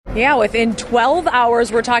Yeah, within 12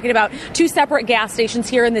 hours, we're talking about two separate gas stations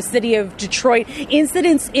here in the city of Detroit.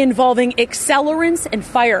 Incidents involving accelerants and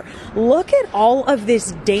fire. Look at all of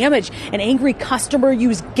this damage. An angry customer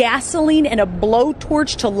used gasoline and a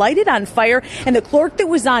blowtorch to light it on fire. And the clerk that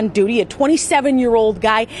was on duty, a 27-year-old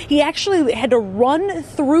guy, he actually had to run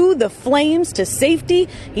through the flames to safety.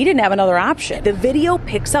 He didn't have another option. The video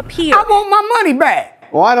picks up here. I want my money back.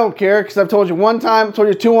 Well, I don't care, because I've told you one time, I've told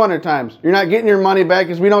you 200 times. You're not getting your money back,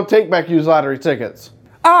 because we don't take back used lottery tickets.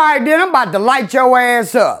 All right, then I'm about to light your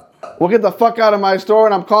ass up. Well, get the fuck out of my store,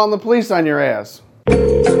 and I'm calling the police on your ass. Fuck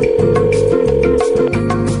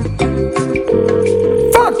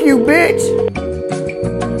you, bitch.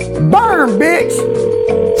 Burn, bitch.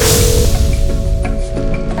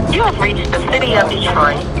 You have reached the City of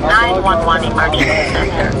Detroit 911 Emergency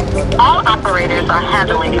Center. All operators are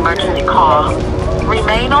handling emergency calls.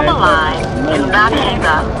 Remain on the line. Do not hang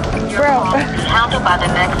up. Your call will be handled by the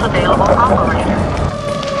next available operator.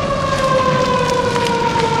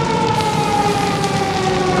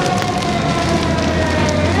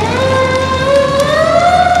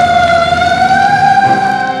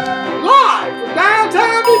 Live from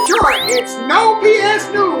downtown Detroit, it's No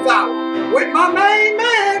BS News Hour with my main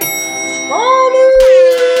man, Charlie.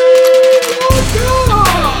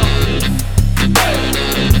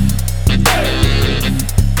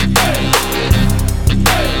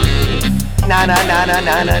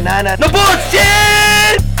 No bullshit!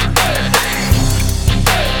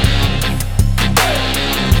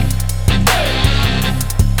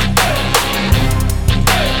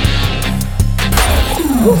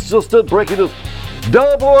 It's just a breaking news.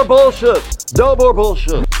 Dub or bullshit. Dub or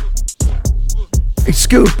bullshit. Hey,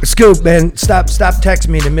 Scoop, man, stop texting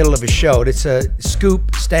me in the middle of a show. It's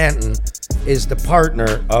Scoop Stanton is the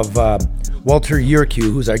partner of Walter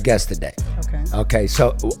Yerkew, who's our guest today. Okay,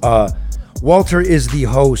 so Walter is the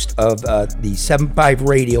host of the 7.5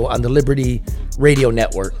 Radio on the Liberty Radio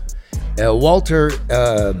Network. Walter,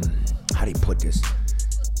 how do you put this?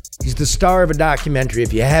 He's the star of a documentary.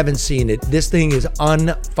 If you haven't seen it, this thing is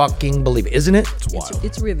unfucking believable, isn't it? It's wild.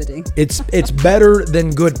 It's riveting. It's better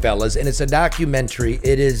than Goodfellas, and it's a documentary.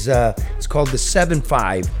 It is it's called The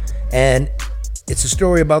 7.5, and it's a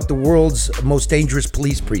story about the world's most dangerous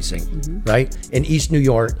police precinct, right? In East New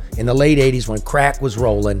York in the late 80s when crack was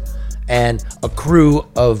rolling, and a crew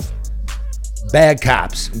of bad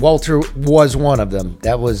cops. Walter was one of them.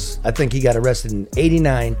 I think he got arrested in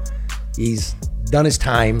 89. He's done his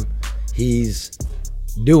time. He's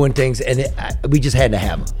doing things, and we just had to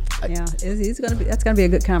have him. Yeah, that's gonna be a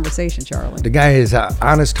good conversation, Charlie. The guy is an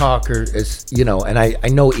honest talker, and I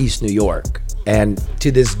know East New York, and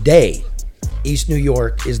to this day, East New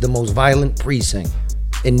York is the most violent precinct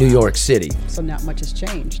in New York City. So not much has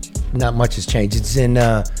changed. Not much has changed. It's in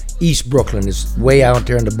East Brooklyn. It's way out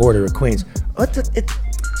there on the border of Queens.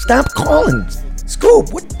 Stop calling,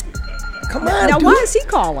 Scoop. What? Come on. Now, dude. why is he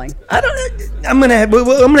calling? I don't. I'm gonna have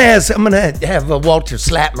Walter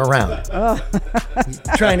slap him around.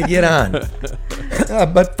 Trying to get on.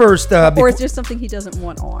 But first, or is there something he doesn't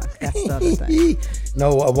want on? That's the other thing.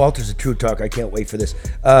 No, Walter's a true talker. I can't wait for this.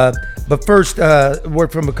 But first,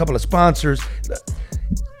 word from a couple of sponsors.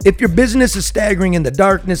 If your business is staggering in the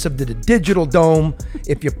darkness of the digital dome,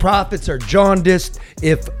 if your profits are jaundiced,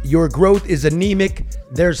 if your growth is anemic,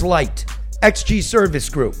 there's light. XG Service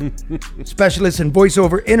Group, specialists in voice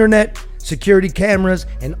over internet, security cameras,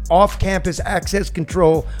 and off-campus access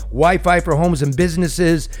control, Wi-Fi for homes and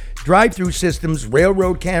businesses, drive-through systems,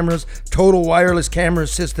 railroad cameras, total wireless camera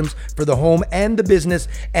systems for the home and the business,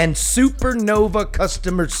 and Supernova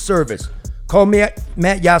customer service. Call me at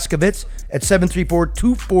Matt Yaskovitz at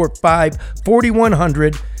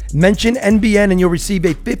 734-245-4100. Mention NBN and you'll receive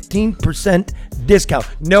a 15% discount.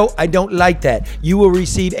 No, I don't like that. You will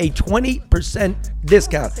receive a 20%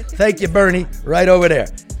 discount. Thank you, Bernie. Right over there.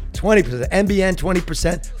 20%. NBN,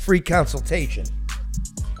 20% free consultation.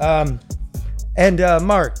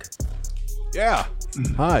 Mark. Yeah.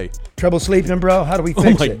 Hi. Trouble sleeping, bro? How do we fix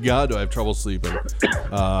it? Oh my God, do I have trouble sleeping?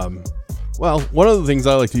 Well, one of the things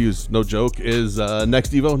I like to use, no joke, is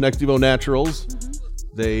Next Evo Naturals.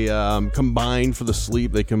 They combine for the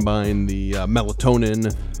sleep. They combine the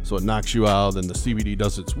melatonin, so it knocks you out, and the CBD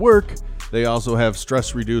does its work. They also have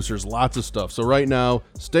stress reducers, lots of stuff. So right now,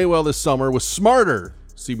 stay well this summer with smarter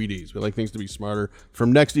CBDs. We like things to be smarter.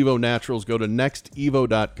 From Next Evo Naturals, go to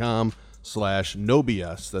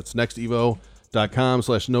nextevo.com/nobs. That's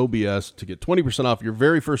nextevo.com/nobs to get 20% off your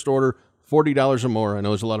very first order, $40 or more. I know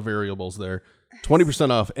there's a lot of variables there.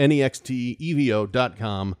 20% off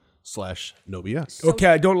nextevo.com/nobs. Okay,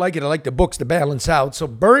 I don't like it. I like the books to balance out. So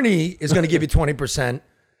Bernie is going to give you 20%,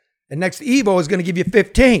 And next Evo is going to give you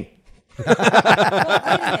 15. Wait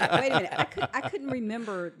a minute. I couldn't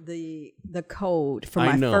remember the code for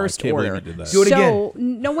my first I can't order. believe you did that. Do it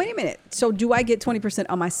again. No, wait a minute. So do I get 20%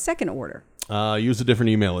 on my second order? Use a different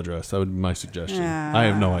email address. That would be my suggestion. I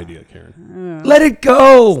have no idea, Karen. Let it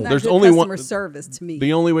go. Not There's good only customer one service to me.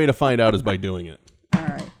 The only way to find out is by doing it. All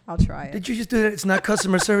right, I'll try it. Did you just do that? It's not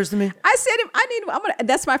customer service to me. I said I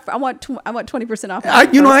want 20% off.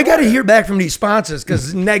 I got to hear back from these sponsors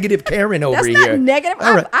because negative Karen over That's here. not negative.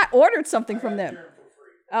 All right. I ordered something from them.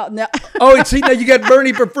 Oh no. Oh, see, now you got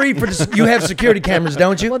Bernie for free. You have security cameras,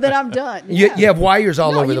 don't you? Well, then I'm done. You Yeah. have wires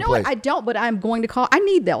all over you the know place. What? I don't, but I'm going to call. I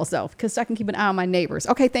need those though, because I can keep an eye on my neighbors.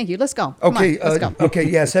 Okay, thank you. Let's go. Come Okay, on, let's go. okay,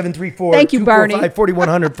 yeah, 734. Thank you, Bernie.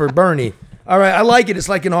 4100 for Bernie. All right, I like it. It's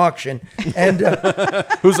like an auction. And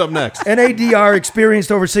Who's up next? NADR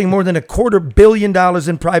experienced overseeing more than $250 million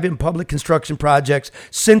in private and public construction projects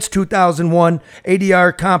since 2001.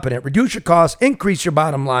 ADR competent. Reduce your costs, increase your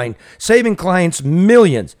bottom line, saving clients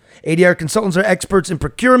millions. ADR consultants are experts in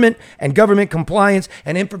procurement and government compliance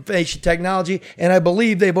and information technology, and I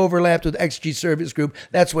believe they've overlapped with XG Service Group.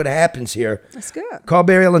 That's what happens here. That's good. Call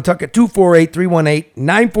Barry Allen Tuck at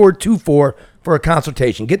 248-318-9424 for a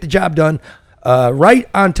consultation. Get the job done right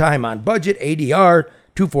on time, on budget. ADR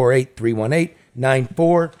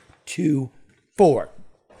 248-318-9424.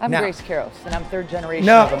 I'm Now- Grace Carroll, and I'm third generation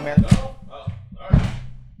No. of American.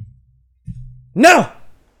 No!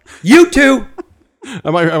 You two!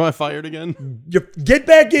 Am I fired again? You get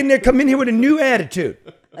back in there. Come in here with a new attitude.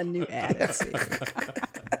 A new attitude.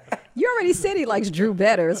 You already said he likes Drew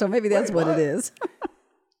better, so maybe that's what it is.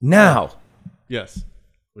 Now, Yes.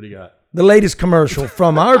 What do you got? the latest commercial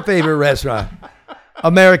from our favorite restaurant,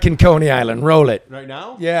 American Coney Island. Roll it. Right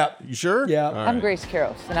now? Yeah. You sure? Yeah. All I'm right. Grace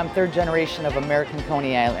Carroll, and I'm third generation of American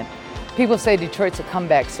Coney Island. People say Detroit's a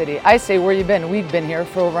comeback city. I say, where you been? We've been here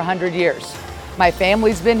for over 100 years. My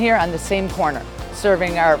family's been here on the same corner,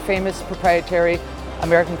 serving our famous proprietary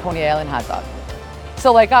American Coney Island hot dog.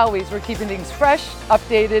 So like always, we're keeping things fresh,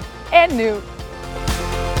 updated, and new.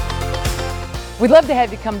 We'd love to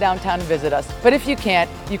have you come downtown and visit us, but if you can't,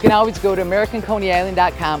 you can always go to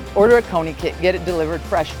AmericanConeyIsland.com, order a Coney kit, get it delivered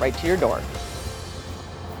fresh right to your door.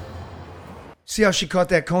 See how she caught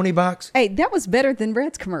that Coney box? Hey, that was better than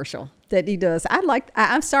Red's commercial that he does.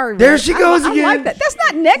 I'm sorry, There Red. she goes I again. like that. That's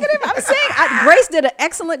not negative. I'm saying Grace did an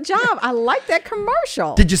excellent job. I like that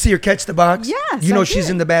commercial. Did you see her catch the box? Yes, You know I she's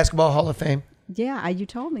did. in the Basketball Hall of Fame. Yeah, you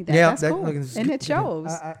told me that. Yeah, That's that- cool. look, And it shows.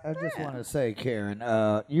 I just want to say, Karen,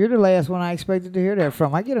 you're the last one I expected to hear that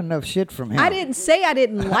from. I get enough shit from him. I didn't say I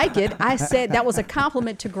didn't like it. I said that was a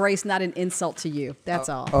compliment to Grace, not an insult to you. That's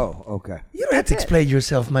all. Oh, okay. You don't have to explain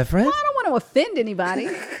yourself, my friend. I don't want to offend anybody.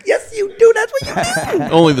 Yes, you do. That's what you do.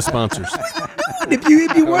 Only the sponsors.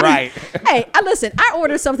 if you want Right. Hey, listen, I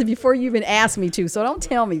ordered something before you even asked me to, so don't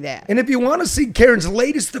tell me that. And if you want to see Karen's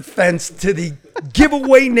latest defense to the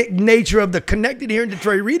giveaway nature of the Connected Here in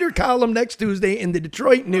Detroit Reader column next Tuesday in the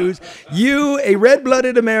Detroit News, you, a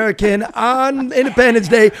red-blooded American on Independence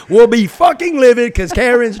Day, will be fucking livid because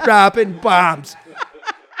Karen's dropping bombs.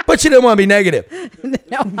 But she didn't want to be negative.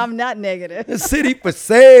 No, I'm not negative. The city for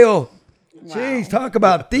sale. Jeez, talk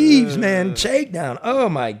about thieves, man. Shakedown. Oh,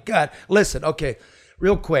 my God. Listen, okay,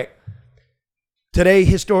 real quick. Today,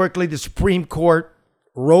 historically, the Supreme Court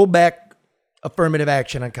rolled back affirmative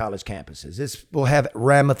action on college campuses. This will have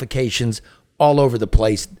ramifications all over the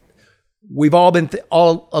place. We've all been,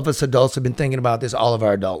 all of us adults have been thinking about this all of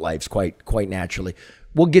our adult lives, quite naturally.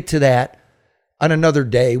 We'll get to that on another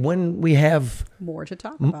day when we have More to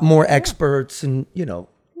talk about. more experts and,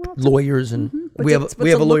 lawyers. And But we to- have but we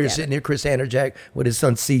to have a look lawyer at sitting it. here, Chris Anderjack, with his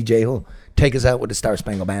son CJ, who'll take us out with the Star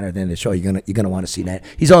Spangled Banner at the end of the show. You're gonna want to see that.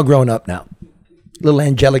 He's all grown up now. Little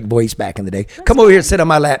angelic voice back in the day. Come over here, sit on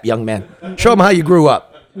my lap, young man. Show him how you grew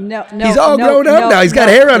up. No, He's all grown up now. He's got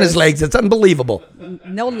hair on his Chris. legs. It's unbelievable.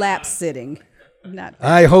 No lap sitting. Not.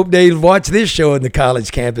 I hope they watch this show in the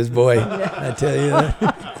college campus, boy. I tell you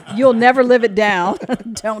that. You'll never live it down.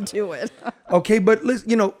 Don't do it. Okay, but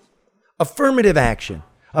listen, affirmative action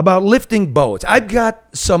about lifting boats. I've got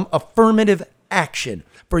some affirmative action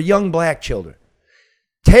for young black children.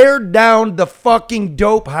 Tear down the fucking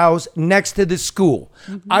dope house next to the school.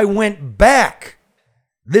 I went back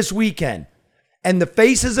this weekend, and the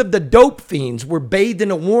faces of the dope fiends were bathed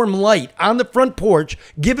in a warm light on the front porch,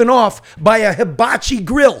 given off by a hibachi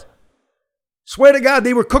grill. Swear to God,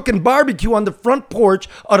 they were cooking barbecue on the front porch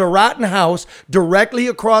of the rotten house directly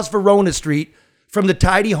across Verona Street from the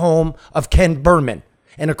tidy home of Ken Berman.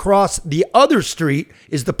 And across the other street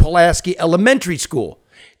is the Pulaski Elementary School.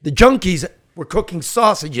 The junkies were cooking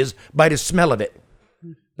sausages by the smell of it.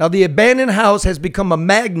 Now, the abandoned house has become a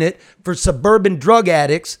magnet for suburban drug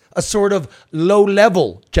addicts, a sort of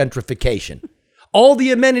low-level gentrification. All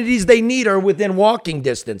the amenities they need are within walking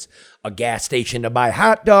distance. A gas station to buy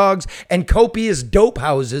hot dogs and copious dope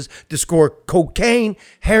houses to score cocaine,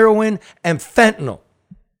 heroin, and fentanyl.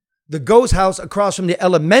 The Ghost House across from the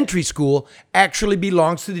elementary school actually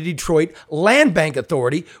belongs to the Detroit Land Bank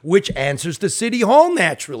Authority, which answers to City Hall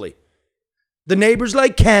naturally. The neighbors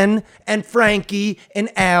like Ken and Frankie and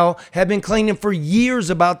Al have been complaining for years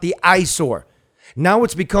about the eyesore. Now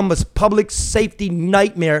it's become a public safety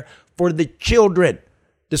nightmare for the children.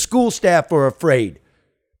 The school staff are afraid.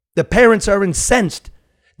 The parents are incensed.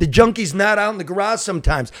 The junkies not out in the garage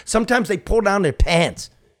sometimes. Sometimes they pull down their pants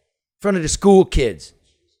in front of the school kids.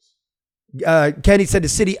 Kenny said the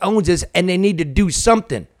city owns this and they need to do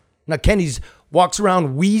something. Now Kenny's walks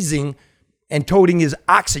around wheezing and toting his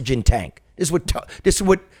oxygen tank. This is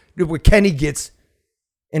what Kenny gets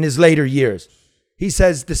in his later years. He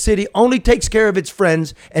says the city only takes care of its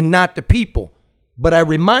friends and not the people. But I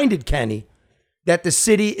reminded Kenny that the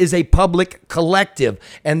city is a public collective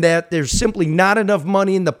and that there's simply not enough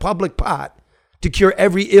money in the public pot to cure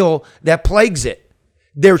every ill that plagues it.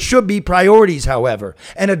 There should be priorities, however.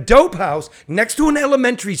 And a dope house next to an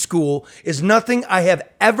elementary school is nothing I have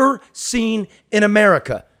ever seen in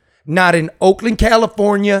America. Not in Oakland,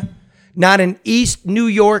 California. Not in East New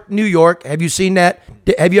York, New York. Have you seen that?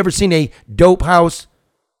 Have you ever seen a dope house,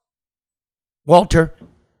 Walter,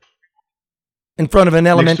 in front of an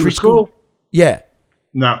elementary school? Yeah.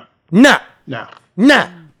 No. Nah.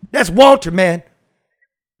 That's Walter, man.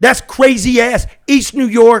 That's crazy ass East New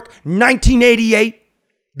York, 1988,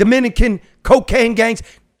 Dominican cocaine gangs.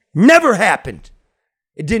 Never happened.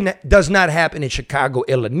 Does not happen in Chicago,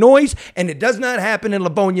 Illinois, and it does not happen in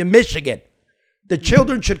Livonia, Michigan. The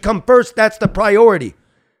children should come first. That's the priority.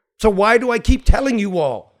 So why do I keep telling you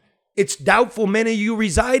all? It's doubtful many of you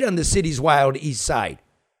reside on the city's wild east side.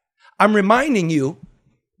 I'm reminding you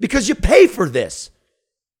because you pay for this.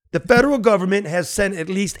 The federal government has sent at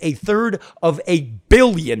least $1/3 of $1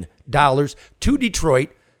 billion to Detroit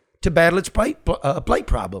to battle its blight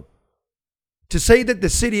problem. To say that the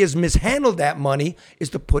city has mishandled that money is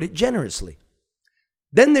to put it generously.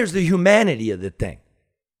 Then there's the humanity of the thing.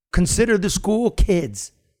 Consider the school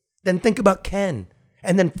kids. Then think about Ken,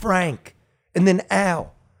 and then Frank, and then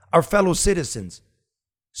Al, our fellow citizens.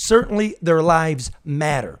 Certainly their lives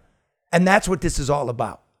matter. And that's what this is all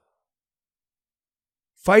about.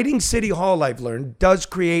 Fighting City Hall, I've learned, does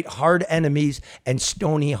create hard enemies and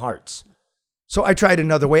stony hearts. So I tried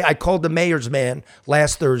another way. I called the mayor's man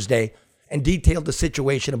last Thursday and detailed the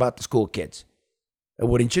situation about the school kids. And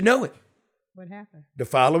wouldn't you know it? What happened? The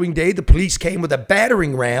following day, the police came with a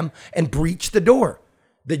battering ram and breached the door.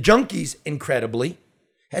 The junkies, incredibly,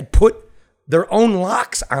 had put their own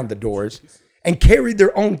locks on the doors and carried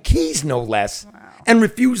their own keys, no less, and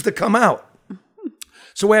refused to come out.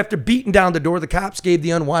 So after beating down the door, the cops gave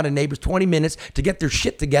the unwanted neighbors 20 minutes to get their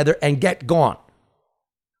shit together and get gone.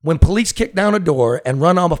 When police kick down a door and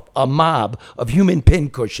run off a mob of human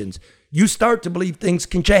pincushions, you start to believe things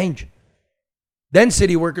can change. Then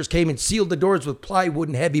city workers came and sealed the doors with plywood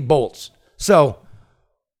and heavy bolts. So,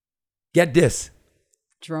 get this.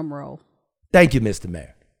 Drum roll. Thank you, Mr.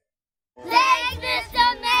 Mayor. Thanks,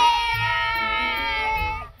 Mr.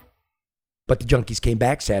 Mayor! But the junkies came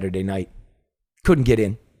back Saturday night. Couldn't get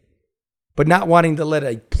in. But not wanting to let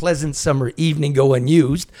a pleasant summer evening go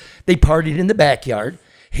unused, they partied in the backyard,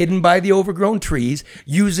 hidden by the overgrown trees,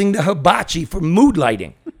 using the hibachi for mood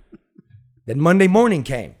lighting. Then Monday morning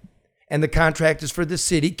came, and the contractors for the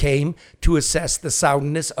city came to assess the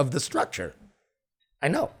soundness of the structure. I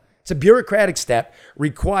know. It's a bureaucratic step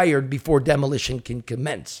required before demolition can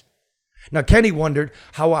commence. Now, Kenny wondered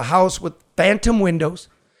how a house with phantom windows,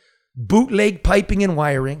 bootleg piping and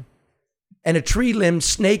wiring, and a tree limb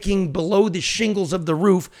snaking below the shingles of the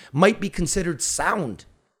roof might be considered sound.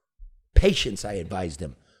 Patience, I advised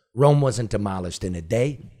him. Rome wasn't demolished in a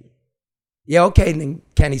day. Yeah, okay, then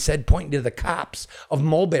Kenny said, pointing to the copse of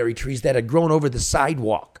mulberry trees that had grown over the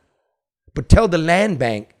sidewalk. But tell the land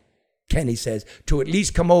bank, Kenny says, to at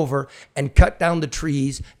least come over and cut down the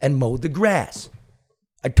trees and mow the grass.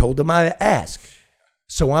 I told him I'd ask.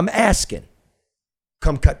 So I'm asking.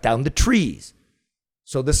 Come cut down the trees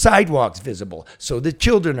so the sidewalk's visible, so the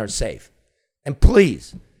children are safe. And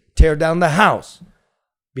please, tear down the house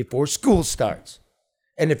before school starts.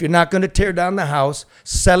 And if you're not going to tear down the house,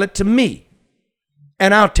 sell it to me,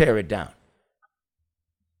 and I'll tear it down.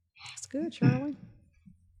 That's good, Charlie.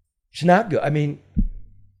 It's not good. I mean,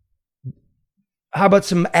 how about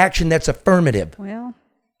some action that's affirmative? Well,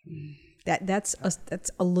 That's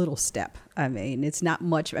a little step. I mean, it's not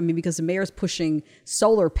much. I mean, because the mayor's pushing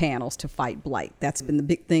solar panels to fight blight. That's been the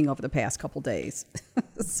big thing over the past couple days.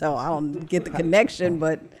 So I don't get the connection,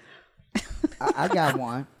 but I got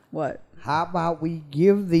one. What? How about we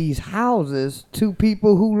give these houses to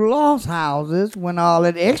people who lost houses when all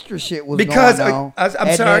that extra shit was going on?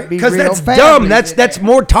 I'm sorry, because that's dumb. That's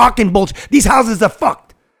more talking bullshit. These houses are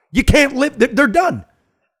fucked. You can't live. They're done.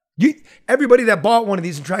 Everybody that bought one of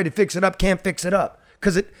these and tried to fix it up can't fix it up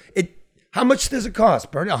because it. How much does it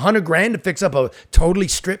cost, Bernie? $100,000 to fix up a totally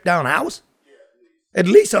stripped down house? At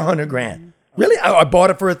least $100,000. Really? I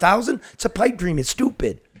bought it for $1,000. It's a pipe dream. It's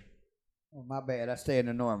stupid. Oh, my bad. I stay in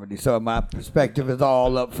the Normandy, so my perspective is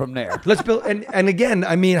all up from there. Let's build. And again,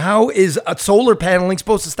 I mean, how is a solar paneling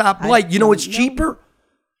supposed to stop blight? You know what's cheaper?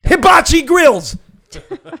 Hibachi grills.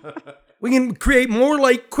 We can create more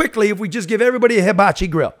light quickly if we just give everybody a hibachi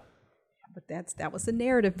grill. But that was the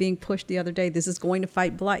narrative being pushed the other day. This is going to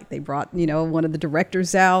fight blight. They brought, one of the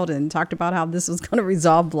directors out and talked about how this was going to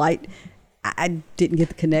resolve blight. I didn't get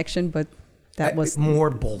the connection, but that was more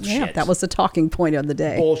bullshit. Yeah, that was the talking point of the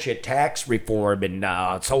day. Bullshit tax reform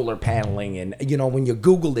and solar paneling. And, when you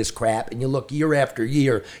Google this crap and you look year after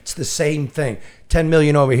year, it's the same thing. 10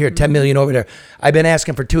 million over here, 10 million over there. I've been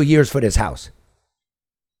asking for 2 years for this house.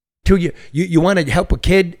 2 years. You want to help a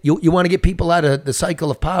kid? You want to get people out of the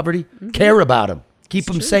cycle of poverty? Mm-hmm. Care about them. Keep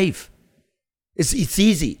them safe. It's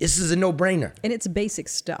easy. This is a no-brainer. And it's basic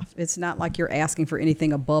stuff. It's not like you're asking for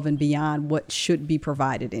anything above and beyond what should be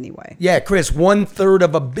provided anyway. Yeah, Chris, 1/3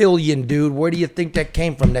 of $1 billion, dude. Where do you think that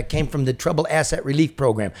came from? That came from the Trouble Asset Relief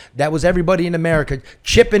Program. That was everybody in America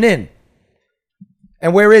chipping in.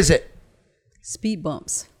 And where is it? Speed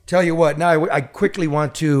bumps. Tell you what, now I quickly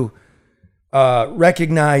want to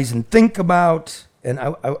recognize and think about, and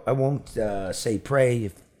I won't say pray.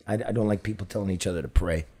 If I don't like people telling each other to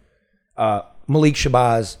pray. Malik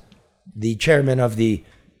Shabazz, the chairman of the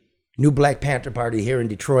New Black Panther Party here in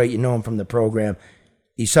Detroit. You know him from the program.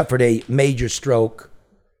 He suffered a major stroke.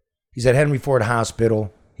 He's at Henry Ford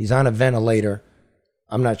Hospital. He's on a ventilator.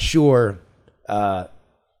 I'm not sure.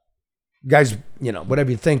 Guys,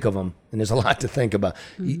 whatever you think of him, and there's a lot to think about.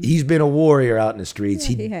 Mm-hmm. He's been a warrior out in the streets.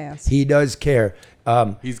 Yeah, he has. He does care.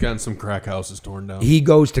 He's gotten some crack houses torn down. He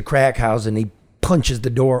goes to crack house and he punches the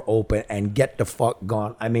door open and get the fuck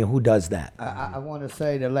gone. I mean, who does that? I want to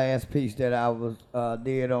say the last piece that I was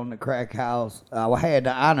did on the crack house, I had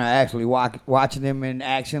the honor actually watching him in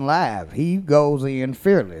action live. He goes in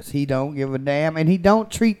fearless. He don't give a damn, and he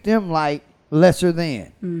don't treat them like lesser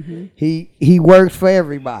than. Mm-hmm. He works for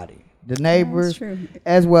everybody. The neighbors,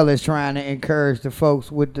 as well as trying to encourage the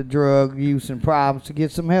folks with the drug use and problems to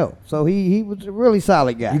get some help. So he was a really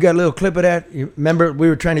solid guy. You got a little clip of that? You remember we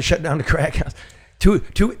were trying to shut down the crack house?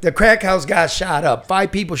 The crack house got shot up.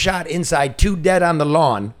 5 people shot inside, 2 dead on the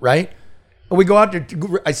lawn, right? And we go out there.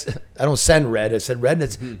 I don't send Red. I said, Red,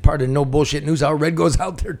 that's part of No Bullshit News. How Red goes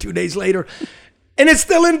out there 2 days later, and it's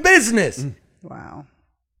still in business. Wow.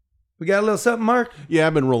 We got a little something, Mark? Yeah,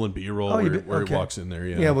 I've been rolling B-roll where he walks in there.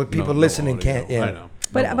 Yeah, what people listening can't. Yeah, I know.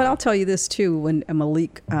 But I'll tell you this too. When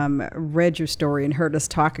Malik read your story and heard us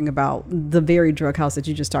talking about the very drug house that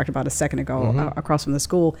you just talked about a second ago across from the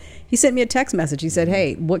school, he sent me a text message. He said,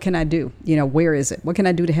 "Hey, what can I do? Where is it? What can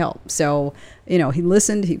I do to help?" So he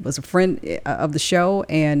listened. He was a friend of the show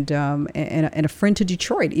and a friend to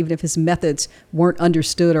Detroit, even if his methods weren't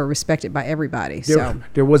understood or respected by everybody.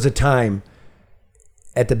 There was a time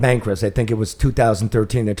at the bankruptcy, I think it was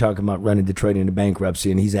 2013, they're talking about running Detroit into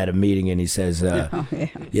bankruptcy, and he's at a meeting and he says,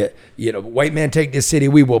 white man take this city,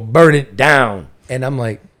 we will burn it down. And I'm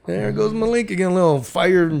like, there goes Malik again, a little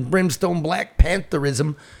fire and brimstone Black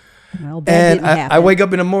Pantherism. Well, and I wake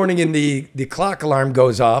up in the morning and the clock alarm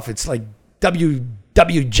goes off. It's like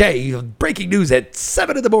WJ, breaking news at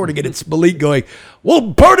 7 in the morning, and it's Malik going, we'll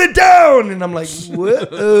burn it down. And I'm like,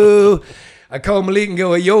 whoa. I call Malik and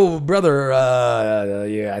go, yo, brother,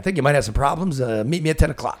 I think you might have some problems. Meet me at 10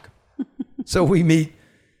 o'clock. So we meet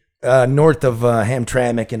north of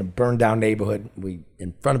Hamtramck in a burned down neighborhood. We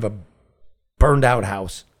in front of a burned out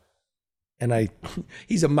house. And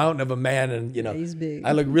he's a mountain of a man. And, he's big.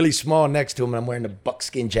 I look really small next to him. And I'm wearing a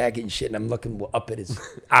buckskin jacket and shit. And I'm looking up at his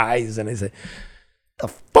eyes. And I say, the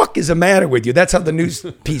fuck is the matter with you? That's how the news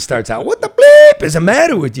piece starts out. What the bleep is the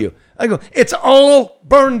matter with you? I go, it's all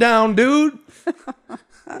burned down, dude.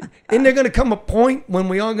 Isn't there going to come a point when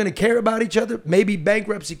we all going to care about each other? Maybe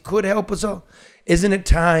bankruptcy could help us all. Isn't it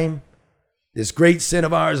time? This great sin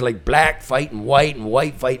of ours, like black fighting white and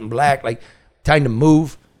white fighting black, like time to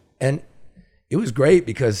move. And it was great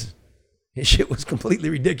because his shit was completely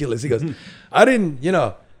ridiculous. He goes, I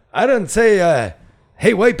didn't say,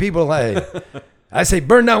 hey, white people, I say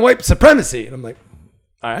burn down white supremacy. And I'm like,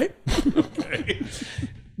 all right. Okay.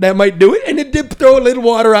 That might do it. And it did throw a little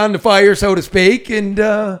water on the fire, so to speak. And,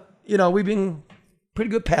 we've been pretty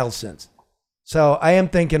good pals since. So I am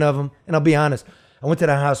thinking of him. And I'll be honest, I went to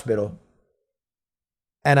the hospital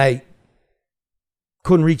and I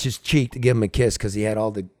couldn't reach his cheek to give him a kiss because he had all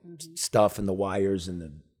the stuff and the wires and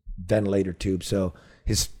the ventilator tube. So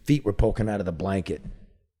his feet were poking out of the blanket.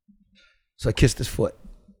 So I kissed his foot.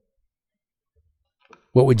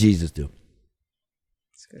 What would Jesus do?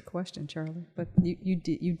 That's a good question, Charlie. But you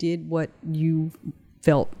did what you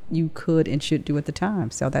felt you could and should do at the time.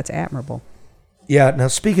 So that's admirable. Yeah. Now,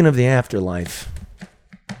 speaking of the afterlife,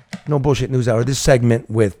 No Bullshit News Hour, this segment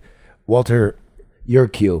with Walter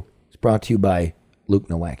Yerkew is brought to you by Luke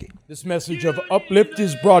Nowacki. This message of uplift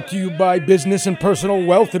is brought to you by business and personal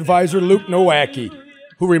wealth advisor Luke Nowacki,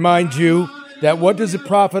 who reminds you that what does it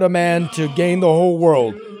profit a man to gain the whole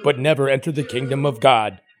world but never enter the kingdom of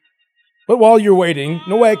God? But while you're waiting,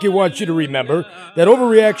 Nowacki wants you to remember that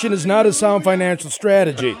overreaction is not a sound financial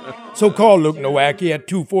strategy. So call Luke Nowacki at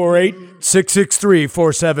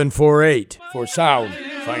 248-663-4748 for sound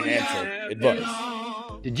financial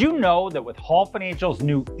advice. Did you know that with Hall Financial's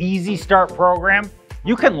new Easy Start program,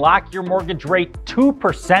 you can lock your mortgage rate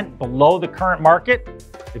 2% below the current market?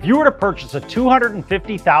 If you were to purchase a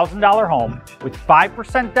 $250,000 home with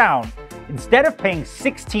 5% down, instead of paying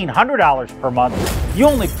 $1,600 per month, you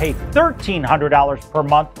only pay $1,300 per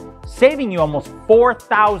month, saving you almost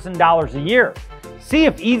 $4,000 a year. See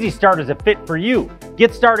if Easy Start is a fit for you.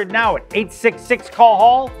 Get started now at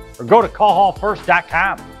 866-CALL-HALL or go to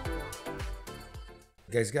callhallfirst.com.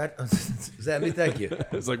 You guys got? Is that me? Thank you.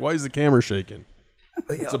 It's like, why is the camera shaking?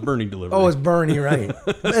 It's a Bernie delivery. Oh, it's Bernie, right.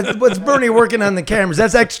 What's Bernie working on the cameras?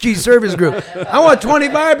 That's XG Service Group. I want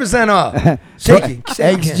 25% off.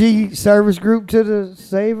 XG Service Group to the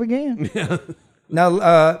save again. Now,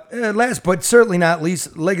 last but certainly not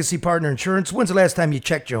least, Legacy Partner Insurance. When's the last time you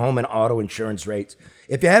checked your home and auto insurance rates?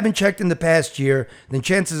 If you haven't checked in the past year, then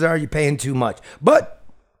chances are you're paying too much. But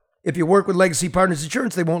if you work with Legacy Partners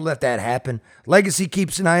Insurance, they won't let that happen. Legacy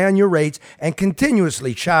keeps an eye on your rates and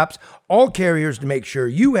continuously shops all carriers to make sure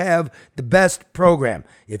you have the best program.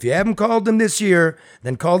 If you haven't called them this year,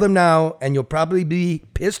 then call them now, and you'll probably be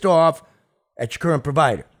pissed off at your current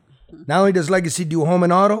provider. Not only does Legacy do home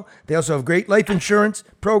and auto, they also have great life insurance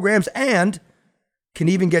programs and can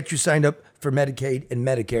even get you signed up for Medicaid and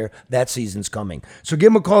Medicare. That season's coming. So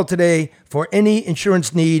give them a call today for any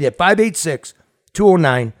insurance need at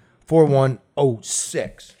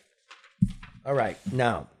 586-209-4106. All right,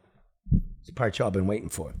 now, it's the part y'all been waiting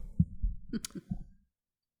for.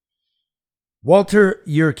 Walter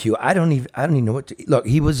Yerkew. I don't even know what to look.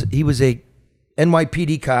 He was a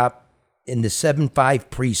NYPD cop in the 7-5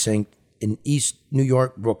 precinct in East New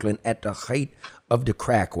York, Brooklyn, at the height of the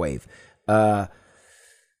crack wave. I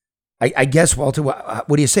guess, Walter, what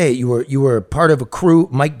do you say? You were part of a crew,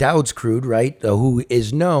 Mike Dowd's crew, right? Who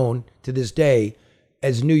is known to this day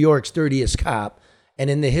as New York's dirtiest cop. And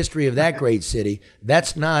in the history of that great city,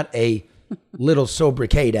 that's not a little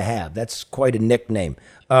sobriquet to have. That's quite a nickname.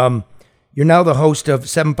 You're now the host of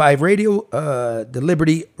 7-5 Radio, the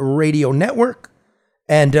Liberty Radio Network.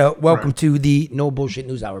 And welcome to the No Bullshit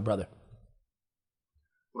News Hour, brother.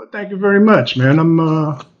 Well, thank you very much, man.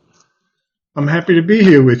 I'm happy to be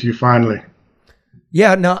here with you finally.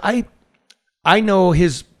 Yeah, no, I know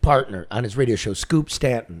his partner on his radio show, Scoop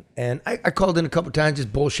Stanton, and I called in a couple times,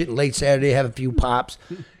 just bullshitting late Saturday, have a few pops,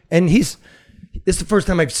 and this is the first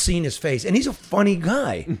time I've seen his face, and he's a funny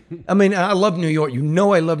guy. I mean, I love New York. You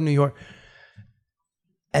know I love New York.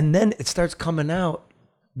 And then it starts coming out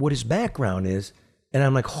what his background is, and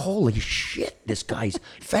I'm like, holy shit, this guy's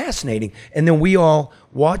fascinating. And then we all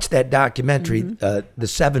watched that documentary, the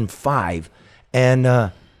 7-5,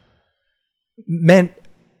 and man,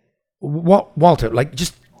 Walter, like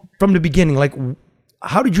just from the beginning, like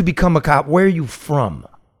how did you become a cop? Where are you from?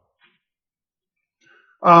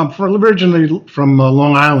 Originally from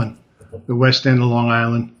Long Island, the west end of Long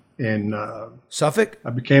Island, in Suffolk.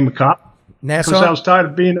 I became a cop. Nassau? Because I was tired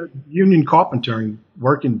of being a union carpenter and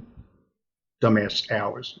working dumbass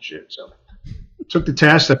hours and shit. So took the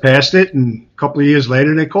test, I passed it, and a couple of years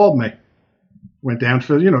later they called me. Went down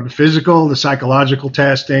for the physical, the psychological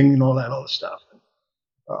testing, and all that other stuff.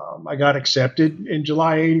 I got accepted in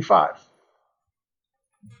July '85.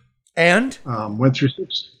 And went through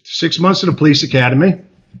six months of the police academy.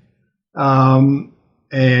 And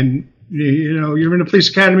you're in the police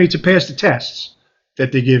academy to pass the tests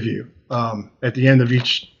that they give you at the end of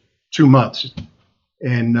each 2 months.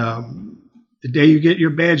 And the day you get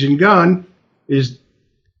your badge and gun is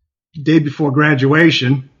the day before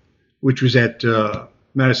graduation, which was at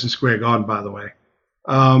Madison Square Garden, by the way,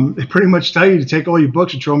 they pretty much tell you to take all your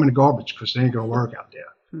books and throw them in the garbage because they ain't going to work out there.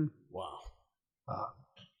 Wow.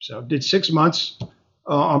 So did 6 months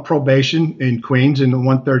on probation in Queens in the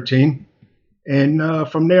 113. And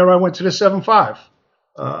from there, I went to the 7.5.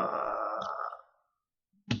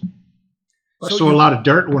 I saw a lot of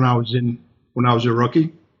dirt when I was a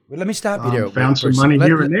rookie. Well, let me stop you there. Found some money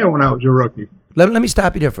here and there when I was a rookie. Let me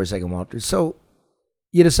stop you there for a second, Walter. So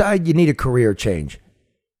you decide you need a career change.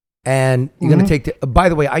 And you're going to take by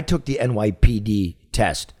the way, I took the NYPD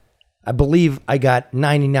test. I believe I got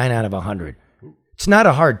 99 out of 100. It's not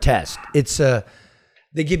a hard test. It's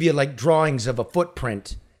they give you like drawings of a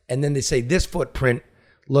footprint, and then they say this footprint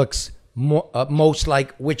looks most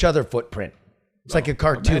like which other footprint. It's like a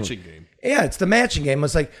cartoon. Matching game. Yeah, it's the matching game.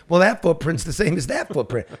 It's like, well, that footprint's the same as that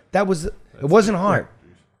footprint. It wasn't hard.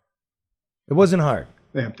 It wasn't hard.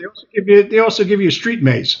 Yeah, they also give you a street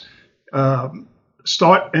maze,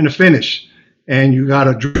 start and a finish, and you got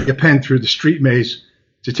to drag your pen through the street maze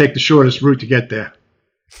to take the shortest route to get there.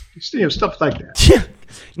 You know, stuff like that. Yeah.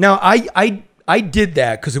 Now I did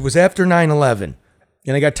that because it was after 9/11,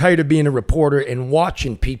 and I got tired of being a reporter and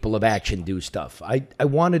watching people of action do stuff. I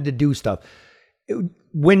wanted to do stuff.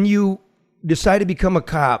 When you decided to become a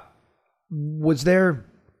cop, was there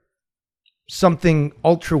something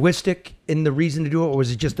altruistic in the reason to do it, or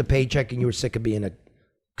was it just a paycheck and you were sick of being a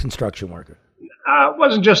construction worker? It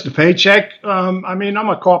wasn't just a paycheck. I mean, I'm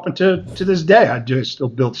a carpenter to this day. I still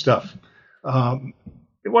build stuff.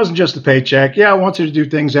 It wasn't just a paycheck. Yeah, I wanted to do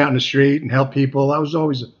things out in the street and help people. I was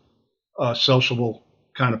always a sociable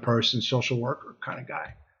kind of person, social worker kind of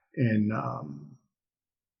guy. And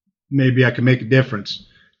maybe I could make a difference.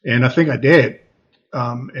 And I think I did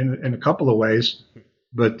in a couple of ways.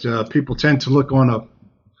 But people tend to look on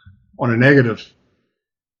a negative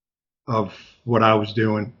of what I was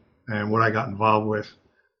doing and what I got involved with.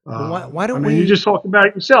 Why don't you just talked about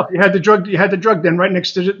it yourself. You had the drug den right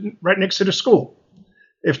next to the school.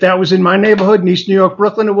 If that was in my neighborhood in East New York,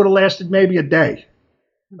 Brooklyn, it would have lasted maybe a day.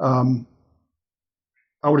 I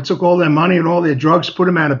would have took all their money and all their drugs, put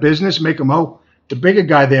them out of business, make them owe the bigger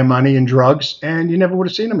guy their money and drugs, and you never would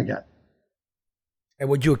have seen them again. And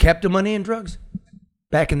would you have kept the money in drugs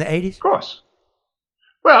back in the 80s? Of course.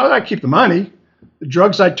 Well, I keep the money. The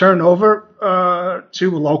drugs I turn over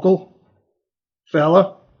to a local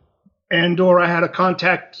fella, or I had a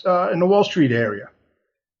contact in the Wall Street area.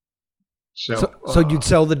 So you'd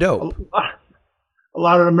sell the dope. A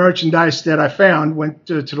lot of the merchandise that I found went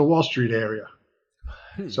to the Wall Street area.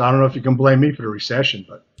 So I don't know if you can blame me for the recession,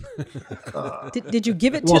 but did you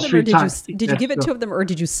give it to them, or did you give it to them, or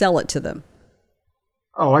did you sell it to them?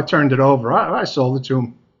 Oh, I turned it over. I sold it to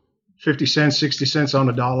them, 50 cents, 60 cents on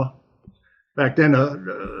the dollar. Back then,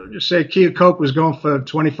 just say Kia Coke was going for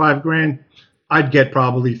 25 grand. I'd get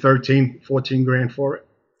probably 13, 14 grand for it.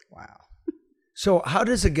 So how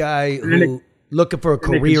does a guy who looking for a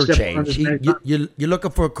career change, you're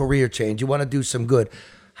looking for a career change, you want to do some good,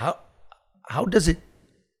 how does it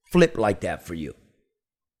flip like that for you?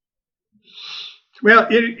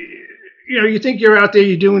 Well, you think you're out there,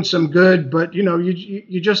 you're doing some good, but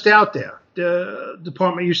you're just out there. The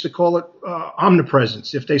department used to call it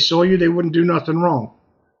omnipresence. If they saw you, they wouldn't do nothing wrong.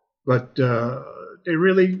 But they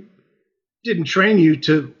really didn't train you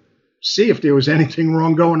to see if there was anything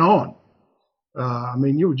wrong going on. I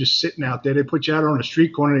mean, you were just sitting out there. They put you out on a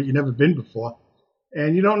street corner that you've never been before,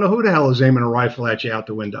 and you don't know who the hell is aiming a rifle at you out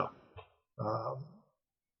the window.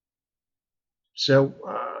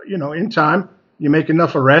 In time, you make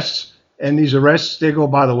enough arrests, and these arrests, they go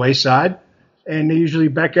by the wayside, and they usually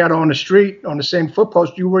back out on the street on the same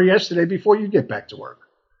footpost you were yesterday before you get back to work.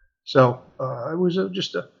 So it was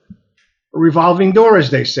just a revolving door, as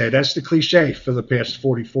they say. That's the cliche for the past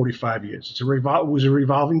 40, 45 years. It was a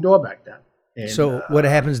revolving door back then. And, so what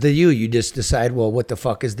happens to you? You just decide, well, what the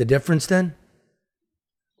fuck is the difference then?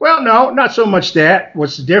 Well, no, not so much that.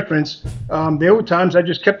 What's the difference? There were times I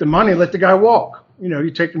just kept the money and let the guy walk.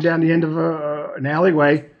 You take him down the end of an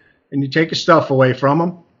alleyway and you take his stuff away from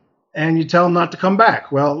him and you tell him not to come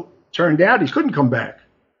back. Well, turned out he couldn't come back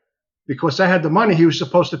because I had the money he was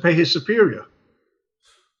supposed to pay his superior.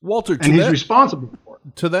 Walter, and he's responsible for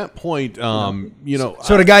it. To that point,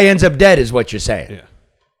 So the guy ends up dead is what you're saying. Yeah.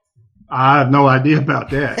 I have no idea about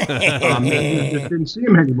that. Just didn't see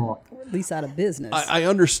him anymore. Or at least out of business. I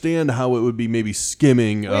understand how it would be dominican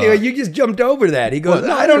skimming. Wait, you just jumped over that. He goes,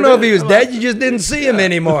 I don't know if he was dead. You just didn't see him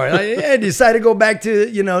anymore. I decided to go back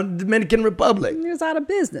to, Dominican Republic. He was out of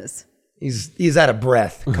business. He's out of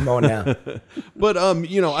breath. Come on now. But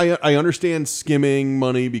I understand skimming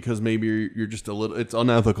money because maybe you're just a little. It's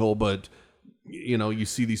unethical, but you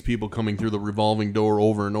see these people coming through the revolving door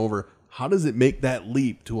over and over. How does it make that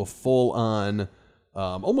leap to a full-on,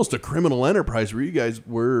 almost a criminal enterprise where you guys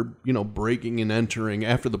were, breaking and entering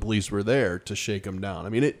after the police were there to shake them down? I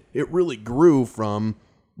mean, it really grew from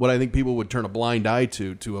what I think people would turn a blind eye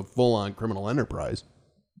to a full-on criminal enterprise.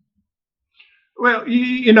 Well,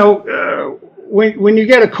 when you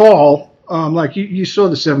get a call, like you saw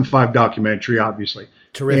the 7-5 documentary, obviously.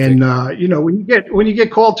 Terrific. And when you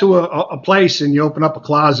get called to a place and you open up a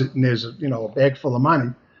closet and there's a bag full of money,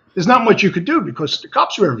 there's not much you could do because the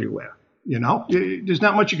cops are everywhere. There's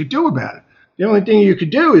not much you could do about it. The only thing you could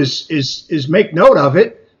do is make note of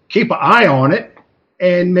it, keep an eye on it,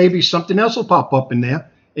 and maybe something else will pop up in there,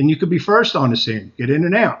 and you could be first on the scene, get in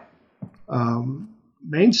and out.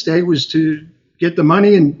 Mainstay was to get the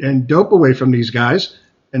money and dope away from these guys,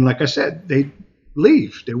 and like I said, they'd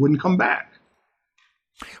leave. They wouldn't come back.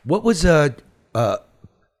 What was I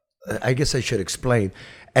guess I should explain.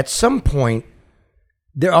 At some point,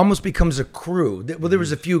 there almost becomes a crew. Well, there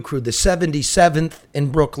was a few crew. The 77th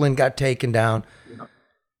in Brooklyn got taken down.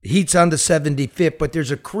 Heat's on the 75th, but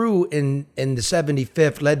there's a crew in the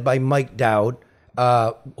 75th led by Mike Dowd.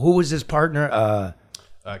 Who was his partner?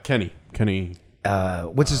 Kenny.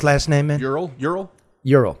 What's his last name, man? Ural.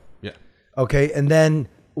 Yeah. Okay, and then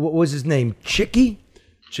what was his name? Chicky?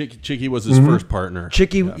 Chicky was his first partner.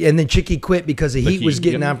 And then Chicky quit because the Heat was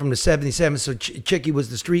getting on from the 77th, so Chicky was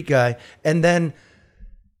the street guy. And then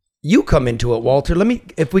you come into it, Walter.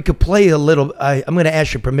 If we could play a little, I'm going to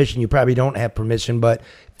ask your permission. You probably don't have permission, but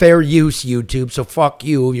fair use, YouTube. So fuck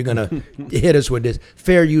you. You're going to hit us with this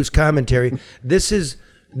fair use commentary. This is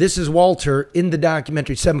Walter in the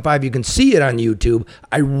documentary 7-5. You can see it on YouTube.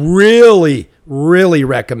 I really, really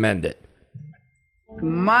recommend it.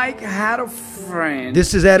 Mike had a friend.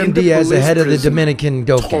 This is Adam Diaz, the head of the Dominican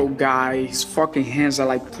dope Tall gang. guy. His fucking hands are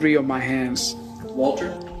like 3 of my hands.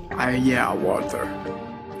 Walter? Yeah, Walter.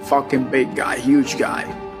 Fucking big guy, huge guy.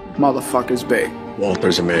 Motherfucker's big.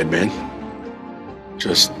 Walter's a madman.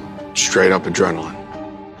 Just straight up adrenaline.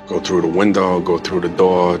 Go through the window, go through the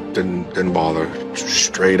door, didn't bother.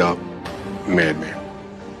 Straight up madman.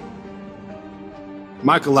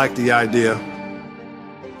 Michael liked the idea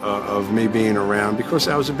of me being around because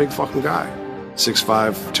I was a big fucking guy.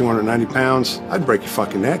 6'5", 290 pounds. I'd break your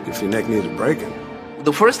fucking neck if your neck needed breaking.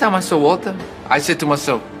 The first time I saw Walter, I said to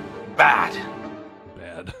myself, bad.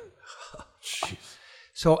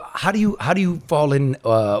 So how do you fall in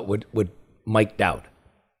with Mike Dowd?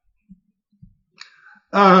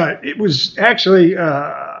 It was actually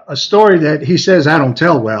a story that he says I don't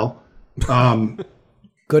tell well.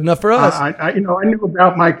 Good enough for us. I knew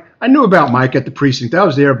about Mike. I knew about Mike at the precinct. I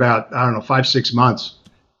was there about 5-6 months,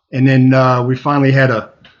 and then we finally had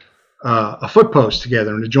a foot post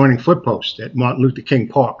together, an adjoining foot post at Martin Luther King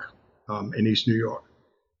Park in East New York.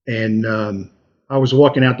 And I was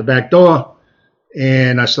walking out the back door,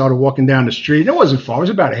 and I started walking down the street. It wasn't far; it was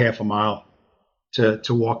about a half a mile to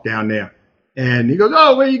walk down there. And he goes,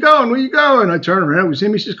 "Oh, where you going? Where you going?" I turn around. It was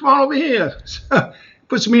him. He says, "Come on over here."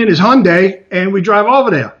 Puts me in his Hyundai, and we drive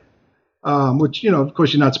over there, which, of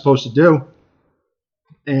course, you're not supposed to do.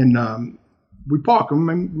 And we park him,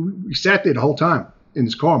 and we sat there the whole time in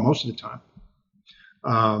his car most of the time.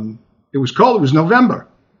 It was cold. It was November.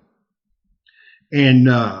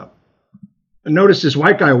 And I noticed this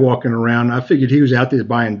white guy walking around. I figured he was out there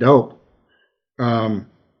buying dope. And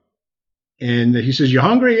he says, "You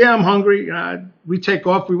hungry?" "Yeah, I'm hungry." We take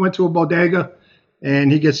off. We went to a bodega,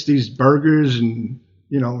 and he gets these burgers, and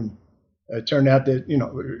it turned out that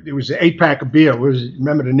it was an 8-pack of beer.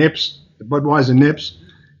 Remember the Nips, the Budweiser Nips?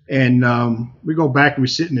 And we go back and we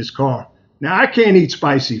sit in his car. Now I can't eat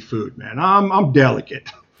spicy food, man. I'm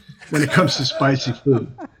delicate when it comes to spicy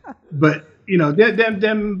food. But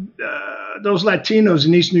those Latinos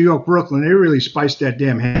in East New York, Brooklyn, they really spiced that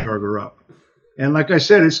damn hamburger up. And like I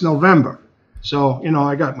said, it's November. So,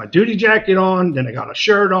 I got my duty jacket on, then I got a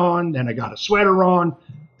shirt on, then I got a sweater on,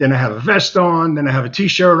 then I have a vest on, then I have a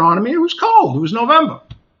T-shirt on. I mean, it was cold. It was November.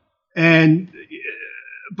 And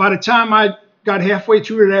by the time I got halfway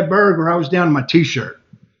through to that burger, I was down in my T-shirt.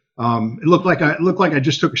 It looked like I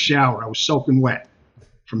just took a shower. I was soaking wet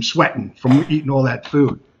from sweating, from eating all that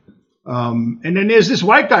food. And then there's this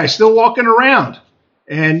white guy still walking around.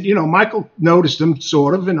 And, Michael noticed him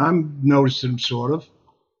sort of, and I noticed him sort of.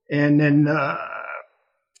 And then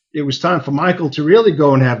it was time for Michael to really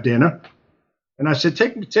go and have dinner. And I said,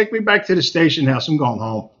 take me back to the station house. I'm going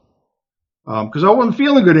home. Because I wasn't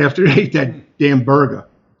feeling good after I ate that damn burger.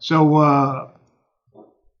 So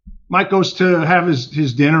Mike goes to have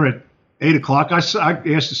his dinner at 8 o'clock. I asked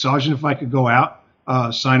the sergeant if I could go out,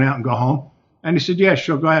 sign out and go home. And he said, yeah,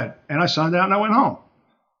 sure, go ahead. And I signed out and I went home.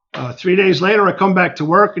 3 days later, I come back to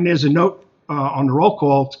work and there's a note on the roll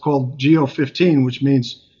call. It's called GO15, which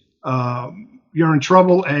means you're in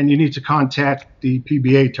trouble and you need to contact the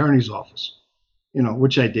PBA attorney's office,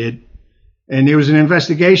 which I did. And there was an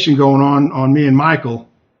investigation going on me and Michael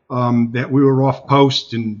that we were off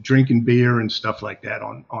post and drinking beer and stuff like that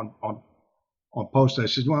on post. I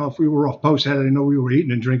said, well, if we were off post, how did I know we were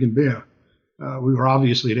eating and drinking beer? We were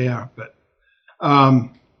obviously there. But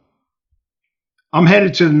I'm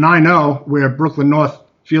headed to the 9-0 where Brooklyn North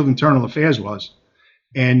Field Internal Affairs was.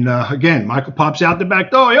 And again, Michael pops out the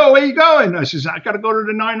back door. Yo, where you going? I says, I got to go to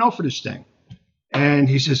the 9-0 for this thing. And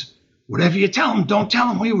he says, whatever you tell him, don't tell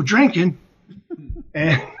him we were drinking.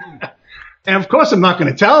 And of course, I'm not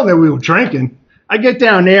going to tell him that we were drinking. I get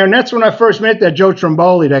down there, and that's when I first met that Joe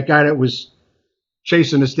Tromboli, that guy that was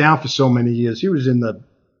chasing us down for so many years. He was in the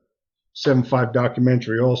 7-5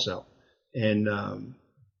 documentary also. And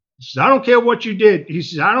he says, I don't care what you did. He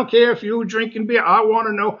says, I don't care if you were drinking beer. I want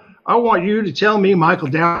to know. I want you to tell me Michael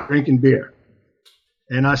Dowd drinking beer.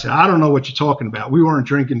 And I said, I don't know what you're talking about. We weren't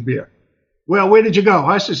drinking beer. Well, where did you go?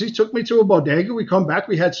 I says, he took me to a bodega. We come back.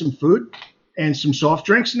 We had some food and some soft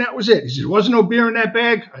drinks, and that was it. He said, there wasn't no beer in that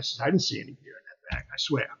bag. I said, I didn't see any beer in that bag. I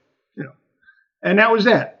swear. And that was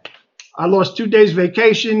that. I lost 2 days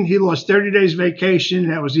vacation. He lost 30 days vacation.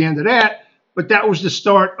 That was the end of that. But that was the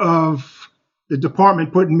start of the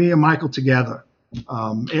department putting me and Michael together.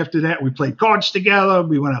 After that, we played cards together.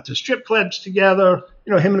 We went out to strip clubs together,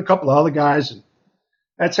 him and a couple of other guys. And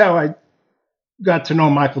that's how I got to know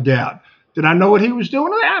Michael Dowd. Did I know what he was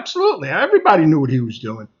doing? Absolutely. Everybody knew what he was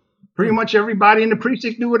doing. Pretty much everybody in the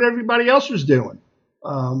precinct knew what everybody else was doing.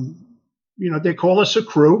 They call us a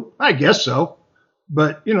crew. I guess so.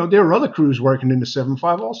 But, there were other crews working in the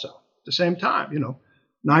 7-5 also at the same time.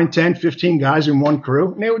 9, 10, 15 guys in one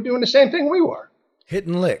crew. And they were doing the same thing we were.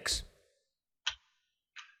 Hitting licks.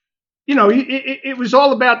 It was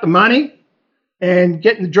all about the money and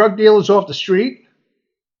getting the drug dealers off the street.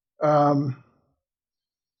 And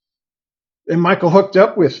Michael hooked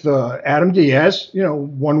up with Adam Diaz,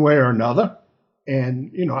 one way or another.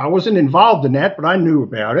 And, I wasn't involved in that, but I knew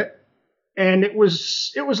about it. And it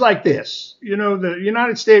was like this. The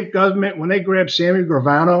United States government, when they grabbed Sammy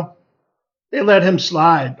Gravano, they let him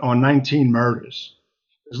slide on 19 murders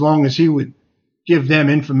as long as he would give them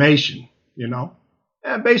information,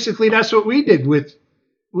 And basically, that's what we did with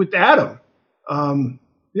Adam.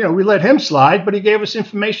 We let him slide, but he gave us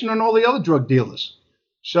information on all the other drug dealers.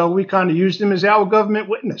 So we kind of used him as our government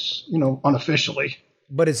witness, unofficially.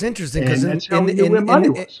 But it's interesting because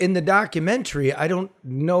in the documentary, I don't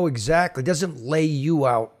know exactly, it doesn't lay you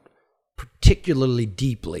out particularly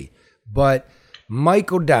deeply, but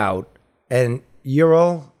Michael Dowd and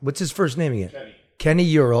Ural, what's his first name again? Kenny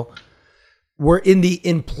Ural, were in the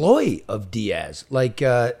employ of Diaz. Like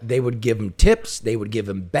they would give him tips, they would give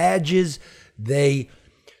him badges.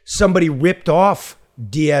 Somebody ripped off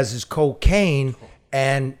Diaz's cocaine,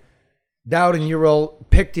 and Dowd and Ural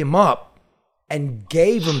picked him up and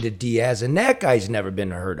gave him to Diaz, and that guy's never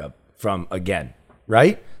been heard of from again,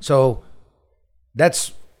 right? So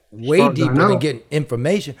that's way deeper than getting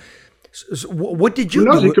information. So what did you do?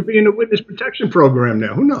 Who knows? He could be in the witness protection program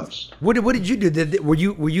now. Who knows? What did you do? Were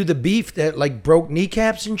you the beef that like broke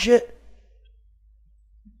kneecaps and shit?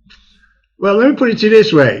 Well, let me put it to you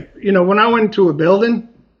this way. When I went into a building,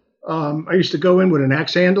 I used to go in with an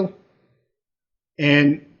axe handle,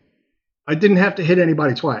 and I didn't have to hit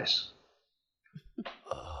anybody twice.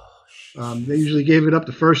 They usually gave it up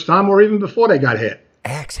the first time or even before they got hit.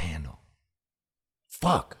 Axe handle.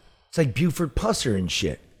 Fuck. It's like Buford Pusser and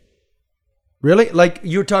shit. Really? Like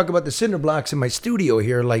you were talking about the cinder blocks in my studio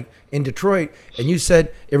here, like in Detroit, and you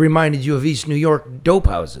said it reminded you of East New York dope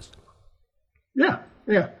houses. Yeah.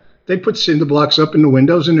 They put cinder blocks up in the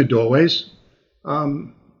windows and the doorways.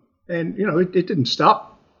 And, it didn't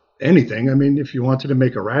stop anything. I mean, if you wanted to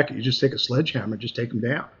make a racket, you just take a sledgehammer, just take them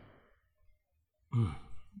down.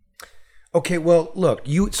 Okay, well, look,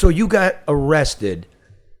 you got arrested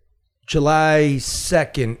July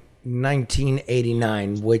 2nd,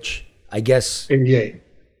 1989, which I guess...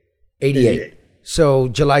 88. So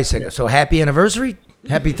July 2nd. Yeah. So happy anniversary?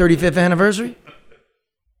 Happy 35th anniversary?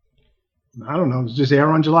 I don't know. Is this air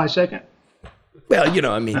on July 2nd? Well,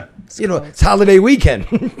 it's holiday weekend.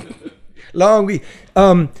 Long week.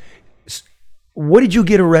 What did you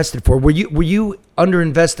get arrested for? Were you under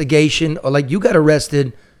investigation, or like you got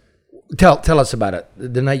arrested? Tell us about it.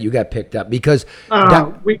 The night you got picked up, because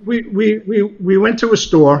we went to a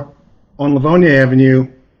store on Livonia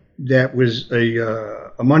Avenue that was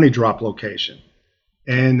a money drop location.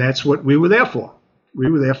 And that's what we were there for. We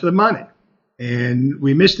were there for the money. And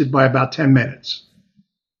we missed it by about 10 minutes.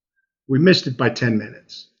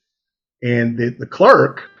 And the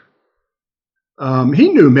clerk, he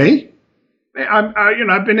knew me.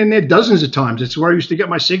 I've been in there dozens of times. It's where I used to get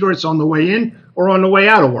my cigarettes on the way in or on the way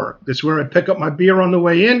out of work. That's where I pick up my beer on the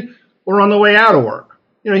way in or on the way out of work.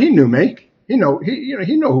 He knew me. He knew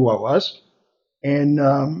who I was. And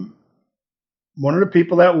one of the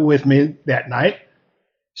people that were with me that night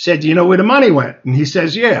said, "Do you know where the money went?" And he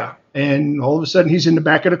says, "Yeah." And all of a sudden, he's in the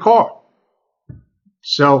back of the car.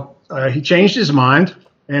 So he changed his mind,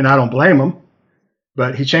 and I don't blame him.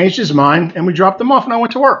 But he changed his mind, and we dropped him off, and I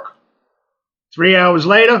went to work. 3 hours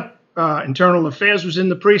later, Internal Affairs was in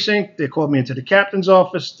the precinct. They called me into the captain's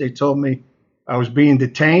office. They told me I was being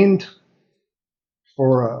detained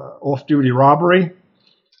for off-duty robbery.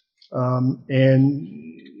 And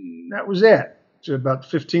that was it. So about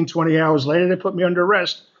 15, 20 hours later, they put me under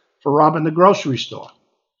arrest for robbing the grocery store.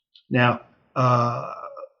 Now,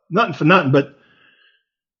 nothing for nothing, but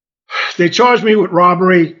they charged me with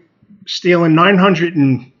robbery, stealing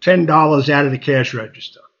 $910 out of the cash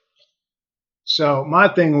register. So my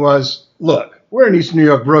thing was, look, we're in East New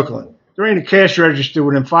York, Brooklyn. There ain't a cash register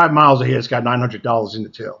within 5 miles of here that's got $900 in the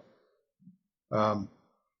till.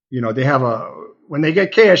 They have when they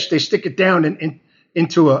get cash, they stick it down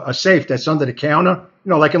into a safe that's under the counter,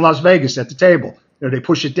 like in Las Vegas at the table. They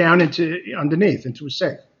push it down underneath into a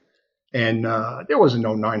safe. And there wasn't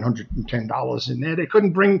no $910 in there.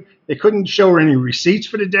 They couldn't show any receipts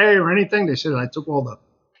for the day or anything. They said I took all the,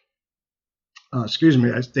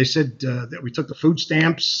 they said that we took the food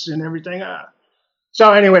stamps and everything.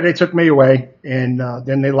 So anyway, they took me away, and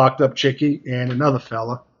then they locked up Chicky and another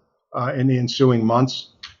fella in the ensuing months.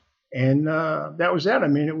 And that was that. I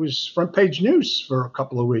mean, it was front page news for a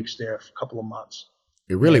couple of weeks there, for a couple of months.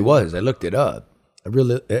 It really was. I looked it up.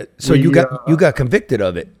 So you got convicted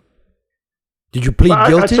of it. Did you plead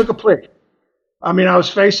guilty? I took a plea. I mean, I was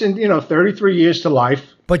facing 33 years to life.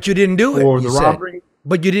 But you didn't do it. For the robbery.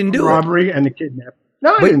 But you didn't do it. Robbery and the kidnapping.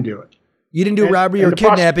 No, I didn't do it. You didn't do robbery or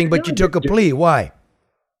kidnapping, but you took a plea. Why?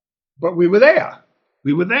 But we were there.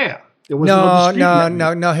 There was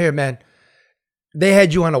no. Here, man. They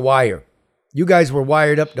had you on a wire. You guys were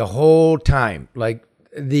wired up the whole time,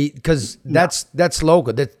 because that's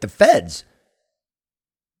local. That's the feds.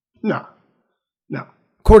 No.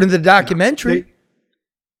 According to the documentary.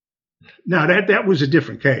 That was a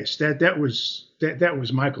different case. That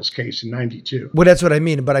was Michael's case in '92. Well, that's what I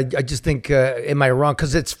mean. But I just think, am I wrong?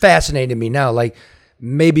 Because it's fascinating me now. Like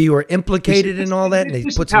maybe you were implicated in all that, and they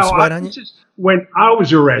put some sweat on you. When I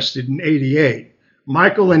was arrested in '88.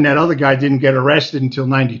 Michael and that other guy didn't get arrested until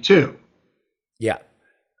 '92. Yeah.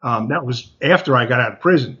 That was after I got out of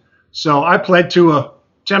prison. So I pled to a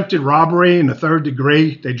attempted robbery in the 3rd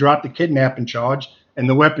degree. They dropped the kidnapping charge and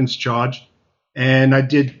the weapons charge. And I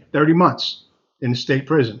did 30 months in the state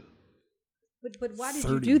prison. But why did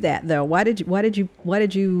you do that though? Why did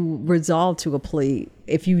you resolve to a plea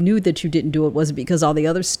if you knew that you didn't do it? Was it because all the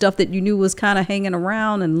other stuff that you knew was kind of hanging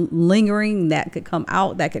around and lingering that could come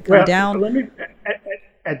out, that could come down?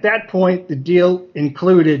 At that point, the deal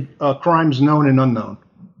included crimes known and unknown.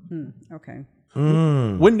 Okay.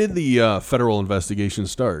 When did the federal investigation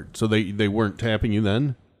start? So they weren't tapping you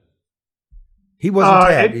then? He wasn't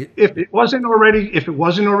tapped. If it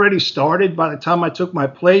wasn't already started by the time I took my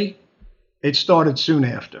plea, it started soon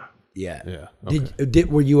after. Yeah. Okay.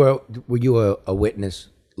 Were you a witness?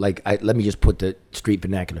 Let me just put the street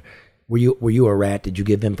vernacular. Were you a rat? Did you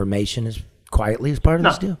give information as quietly as part of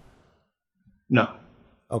this deal? No.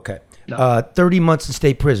 Okay. No. 30 months in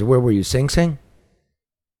state prison. Where were you? Sing Sing?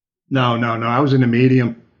 No. I was in the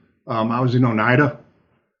medium. I was in Oneida.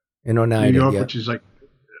 In Oneida, New York, which is like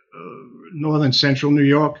northern central New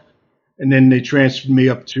York. And then they transferred me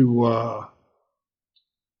up to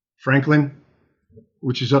Franklin,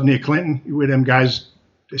 which is up near Clinton, where them guys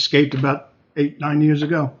escaped about 8-9 years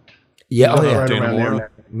ago. Yeah, right around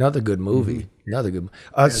there. Another good movie. Another good.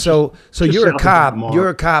 So you're a cop. You're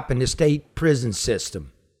a cop in the state prison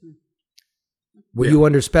system. Were you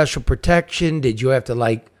under special protection? Did you have to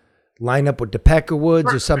line up with the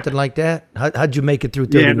Peckerwoods or something like that? How'd you make it through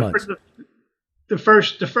 30 months? The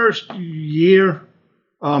first year,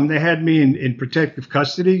 they had me in protective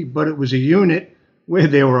custody, but it was a unit where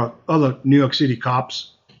there were other New York City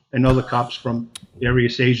cops and other cops from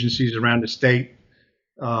various agencies around the state,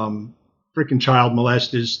 freaking child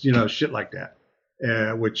molesters, shit like that,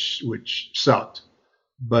 which sucked.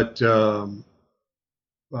 But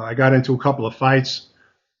I got into a couple of fights,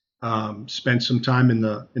 spent some time in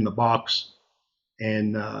the box,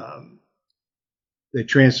 and they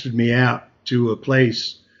transferred me out to a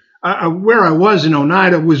place. Where I was in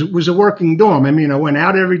Oneida was a working dorm. I mean, I went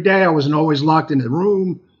out every day. I wasn't always locked in the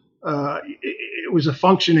room. It was a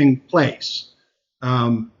functioning place.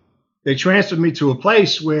 They transferred me to a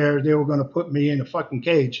place where they were going to put me in a fucking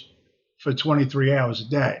cage for 23 hours a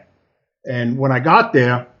day. And when I got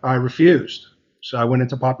there, I refused. So I went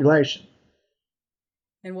into population.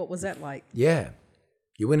 And what was that like? Yeah.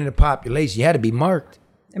 You went into population. You had to be marked.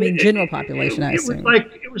 I mean, general population, I assume.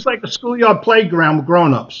 It was like a schoolyard playground with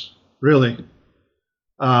grown-ups, really.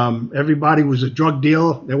 Everybody was a drug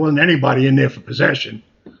dealer. There wasn't anybody in there for possession.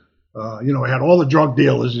 We had all the drug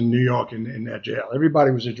dealers in New York in that jail.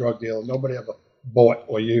 Everybody was a drug dealer. Nobody ever bought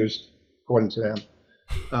or used, according to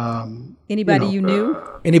them. Anybody you knew?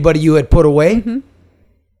 Anybody you had put away? Mm-hmm.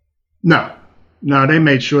 No, they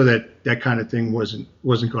made sure that kind of thing wasn't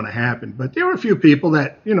going to happen. But there were a few people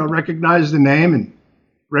that recognized the name and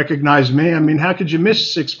recognized me. I mean, how could you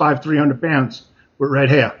miss 6'5", 300 pounds with red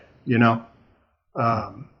hair?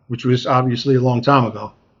 Which was obviously a long time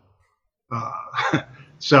ago.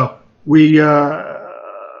 So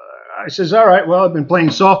I says, all right, well, I've been playing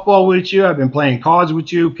softball with you. I've been playing cards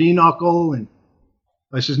with you, pinochle. And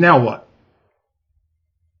I says, now what?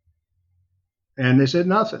 And they said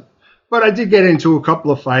nothing. But I did get into a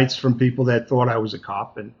couple of fights from people that thought I was a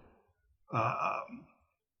cop. And,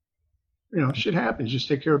 shit happens. Just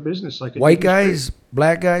take care of business. Like white guys,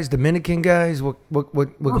 black guys, Dominican guys?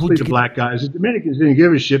 Mostly the black guys. The Dominicans didn't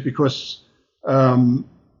give a shit because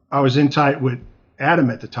I was in tight with Adam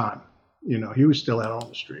at the time. He was still out on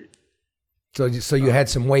the street. So you had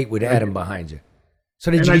some weight with Adam behind you.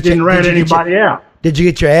 So I didn't rat anybody out. Did you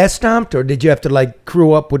get your ass stomped, or did you have to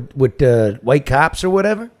crew up with white cops or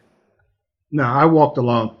whatever? No, I walked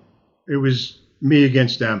alone. It was me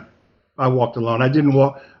against them. I walked alone.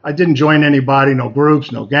 I didn't join anybody, no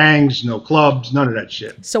groups, no gangs, no clubs, none of that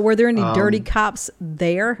shit. So were there any dirty cops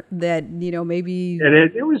there that, maybe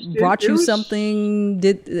brought you something?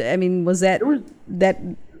 Was that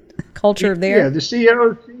culture there? Yeah, the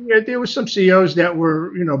CEOs, there was some CEOs that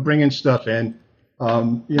were, bringing stuff in,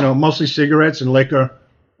 mostly cigarettes and liquor,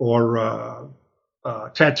 or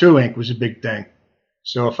tattoo ink was a big thing.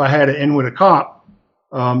 So if I had it in with a cop,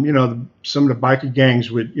 some of the biker gangs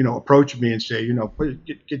would, approach me and say,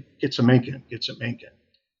 get some ink in, get some ink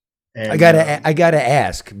in. And, I gotta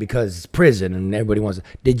ask, because it's prison and everybody wants to.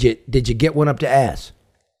 Did you get one up to ass?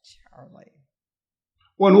 Charlie.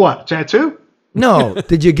 One what? Tattoo? No.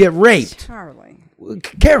 Did you get raped? Charlie.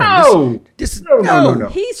 Karen. No.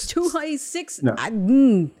 He's 206.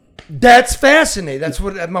 No. That's fascinating. That's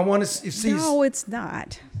what I want to see. No, it's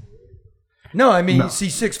not. No, I mean, you see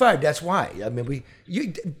 6'5". That's why. I mean,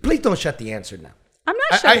 please don't shut the answer now. I'm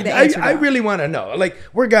not shutting the answer now. I really want to know.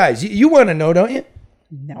 We're guys. You want to know, don't you?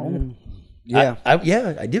 No. Yeah.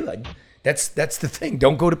 I do. That's the thing.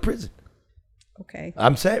 Don't go to prison. Okay.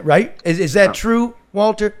 I'm saying, right? Is that true,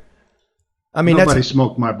 Walter? I mean, nobody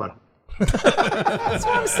smoked my butt. That's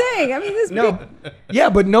what I'm saying. I mean,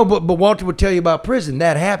 Yeah, but Walter would tell you about prison.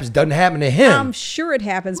 That happens. Doesn't happen to him. I'm sure it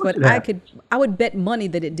happens, but I would bet money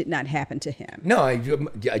that it did not happen to him. No, I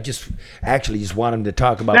just want him to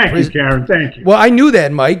talk about prison. Thank you, Karen. Thank you. Well, I knew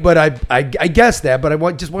that, Mike, but I guessed that. But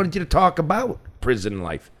I just wanted you to talk about prison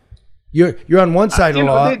life. You're on one side of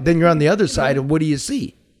the law, then you're on the other side. And what do you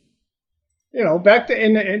see? Back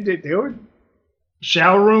in the end, there were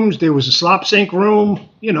shower rooms. There was a slop sink room.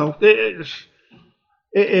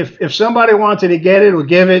 If somebody wanted to get it or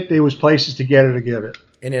give it, there was places to get it or give it.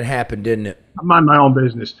 And it happened, didn't it? I mind my own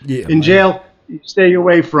business. Yeah, in jail, you stay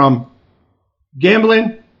away from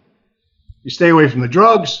gambling, you stay away from the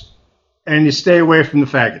drugs, and you stay away from the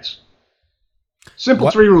faggots.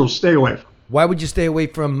 Simple 3 rules, stay away from. Why would you stay away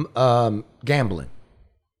from gambling?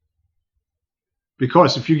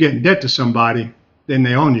 Because if you get in debt to somebody, then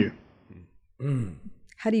they own you. Mm.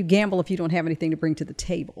 How do you gamble if you don't have anything to bring to the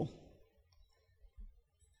table?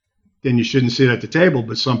 Then you shouldn't sit at the table,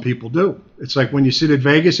 but some people do. It's like when you sit at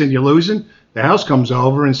Vegas and you're losing, the house comes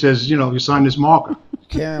over and says, you sign this marker.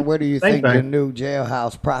 Karen, where do you think the new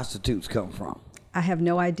jailhouse prostitutes come from? I have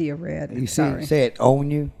no idea, Red. You said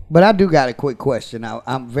own you. But I do got a quick question.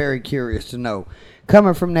 I'm very curious to know.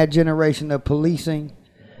 Coming from that generation of policing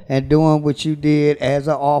and doing what you did as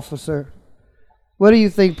an officer, what do you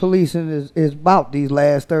think policing is about these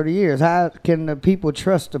last 30 years? How can the people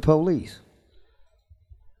trust the police?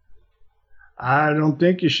 I don't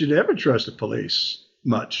think you should ever trust the police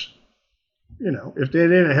much. If they're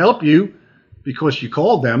there to help you because you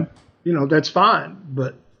called them, that's fine.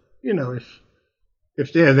 But,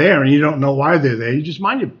 if they're there and you don't know why they're there, you just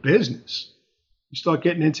mind your business. You start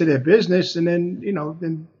getting into their business, and then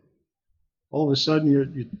then all of a sudden your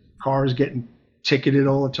car is getting ticketed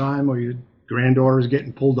all the time, or your granddaughter is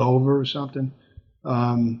getting pulled over or something.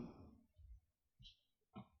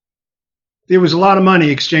 There was a lot of money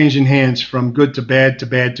exchanging hands from good to bad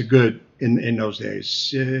to good in those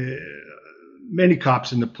days. Many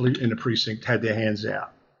cops in the precinct had their hands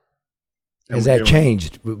out. Has that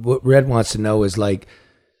changed? What Red wants to know is like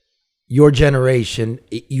your generation,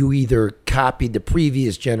 you either copied the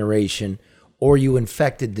previous generation or you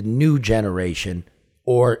infected the new generation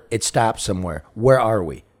or it stopped somewhere. Where are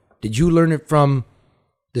we? Did you learn it from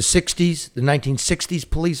the 60s, the 1960s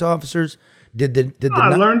police officers? I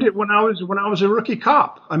learned it when I was a rookie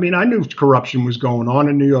cop. I mean, I knew corruption was going on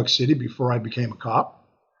in New York City before I became a cop.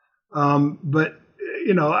 But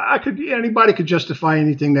anybody could justify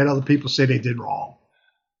anything that other people say they did wrong.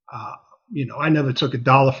 I never took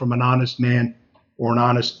 $1 from an honest man or an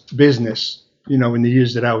honest business, in the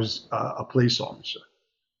years that I was a police officer.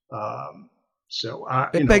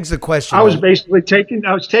 It begs the question. I was basically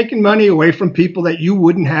taking money away from people that you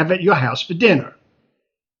wouldn't have at your house for dinner.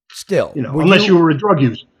 Still, unless you were a drug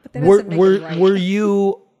user. Were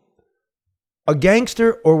you a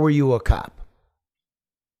gangster or were you a cop?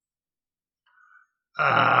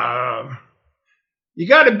 You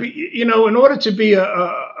got to be, in order to be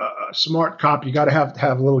a smart cop, you got to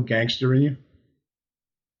have a little gangster in you,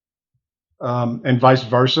 and vice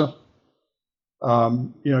versa.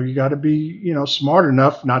 You got to be, smart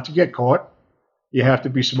enough not to get caught. You have to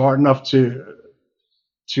be smart enough to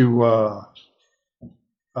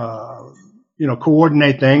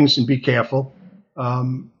coordinate things and be careful. I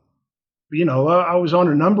was on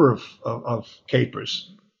a number of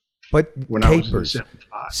capers. But when capers. I was in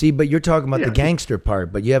 75. See, but you're talking about the gangster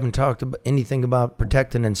part, but you haven't talked about anything about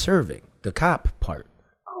protecting and serving, the cop part.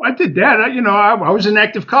 Oh, I did that. I was an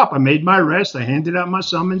active cop. I made my arrest. I handed out my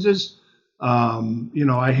summonses. I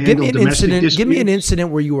handled domestic disputes. Give me an incident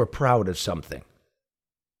where you were proud of something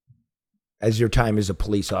as your time as a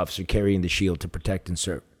police officer carrying the shield to protect and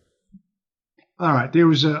serve. All right. There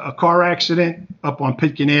was a car accident up on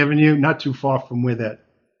Pitkin Avenue, not too far from where that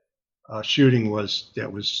shooting was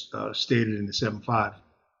that was stated in the 7.5.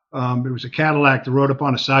 It was a Cadillac that rode up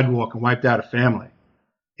on a sidewalk and wiped out a family.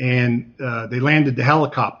 And they landed the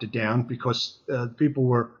helicopter down because people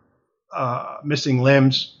were missing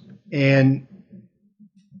limbs. And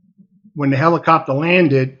when the helicopter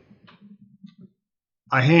landed,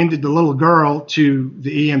 I handed the little girl to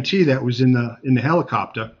the EMT that was in the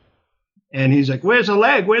helicopter. And he's like, "Where's her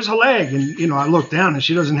leg? Where's her leg?" And I looked down and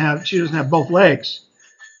she doesn't have both legs.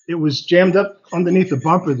 It was jammed up underneath the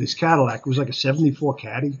bumper of this Cadillac. It was like a 74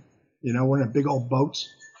 Caddy, one of the big old boats.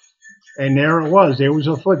 And there it was. There was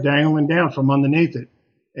her foot dangling down from underneath it.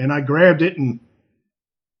 And I grabbed it and,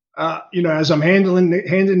 as I'm handing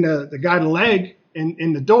the guy the leg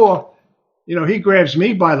in the door, he grabs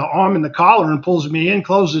me by the arm and the collar and pulls me in,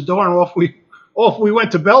 closes the door, and off we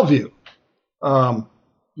went to Bellevue.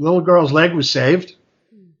 Little girl's leg was saved.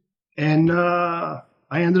 And I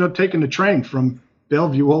ended up taking the train from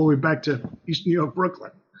Bellevue all the way back to East New York,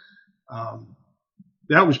 Brooklyn.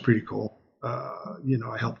 That was pretty cool.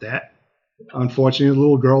 I helped that. Unfortunately, the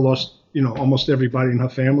little girl lost, almost everybody in her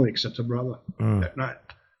family except her brother that night.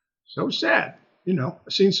 So it was sad. I've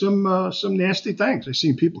seen some nasty things. I've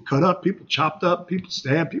seen people cut up, people chopped up, people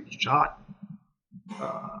stabbed, people shot.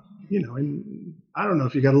 And I don't know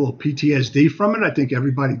if you got a little PTSD from it. I think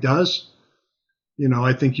everybody does.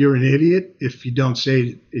 I think you're an idiot if you don't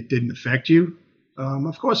say it didn't affect you.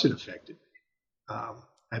 Of course it affected me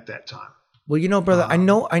at that time. Well, brother, I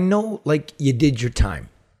know like you did your time.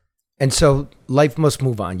 And so life must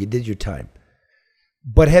move on. You did your time.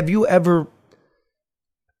 But have you ever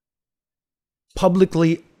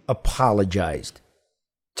publicly apologized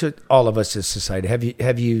to all of us as society?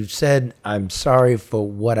 Have you said, "I'm sorry for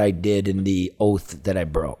what I did and the oath that I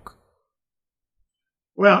broke"?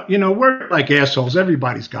 Well, we're like assholes.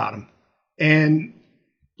 Everybody's got them. And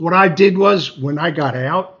what I did was when I got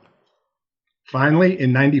out, finally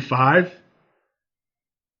in 95,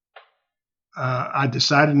 I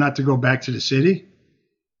decided not to go back to the city.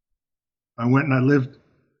 I went and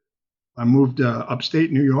I moved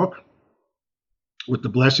upstate New York with the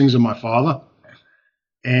blessings of my father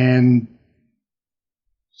and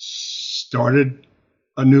started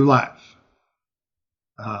a new life.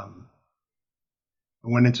 I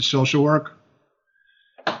went into social work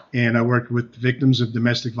and I worked with victims of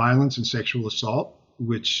domestic violence and sexual assault,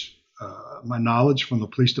 which my knowledge from the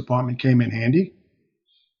police department came in handy.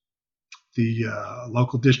 The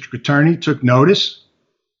local district attorney took notice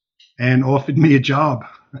and offered me a job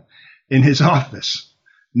in his office.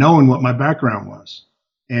 knowing what my background was.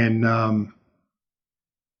 And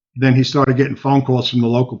then he started getting phone calls from the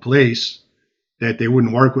local police that they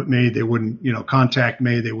wouldn't work with me, they wouldn't, contact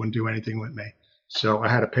me, they wouldn't do anything with me. So I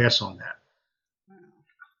had to pass on that.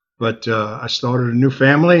 But I started a new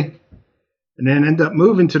family, and then ended up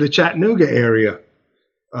moving to the Chattanooga area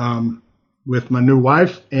with my new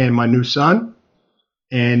wife and my new son.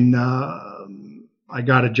 And I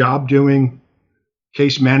got a job doing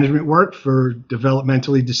case management work for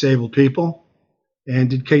developmentally disabled people, and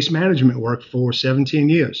did case management work for 17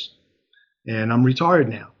 years. And I'm retired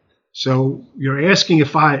now. So you're asking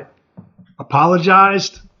if I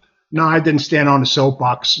apologized? No, I didn't stand on a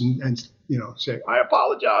soapbox and say, I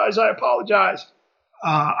apologize.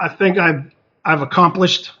 I think I've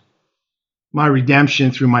accomplished my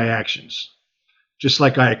redemption through my actions, just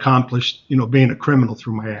like I accomplished, being a criminal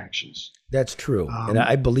through my actions. That's true, and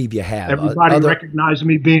I believe you have. Everybody recognized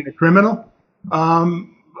me being a criminal, and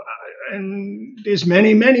there's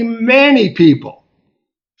many, many, many people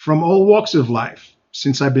from all walks of life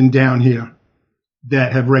since I've been down here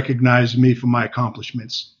that have recognized me for my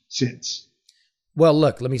accomplishments since. Well,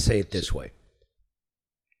 look, let me say it this way.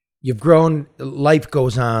 You've grown, life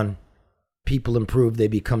goes on, people improve, they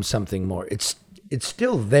become something more. It's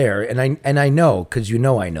still there, and I know, because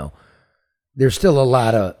I know, there's still a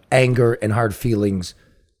lot of anger and hard feelings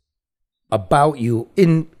about you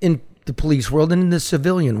in the police world and in the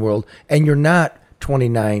civilian world, and you're not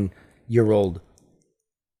 29-year-old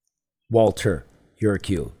Walter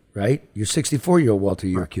Urquhart, right? You're 64-year-old Walter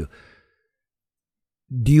Urquhart.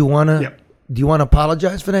 Do you want to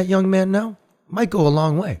apologize for that young man now? Might go a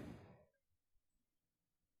long way.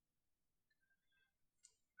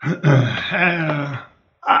 I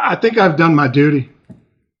think I've done my duty.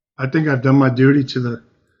 I think I've done my duty to the.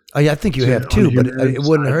 I think you have too, but it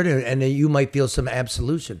wouldn't hurt, and you might feel some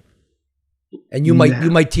absolution, and you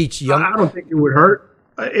might teach young. I don't think it would hurt.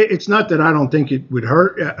 It's not that I don't think it would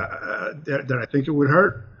hurt. That I think it would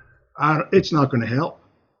hurt. It's not going to help.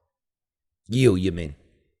 You mean?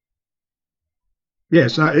 Yeah,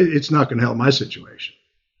 it's not going to help my situation.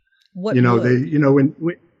 What the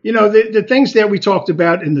things that we talked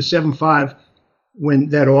about in the 7-5 when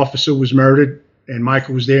that officer was murdered and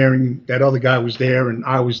Michael was there and that other guy was there and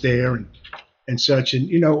I was there and such. And,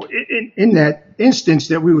 in that instance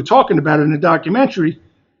that we were talking about in the documentary,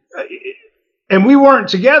 and we weren't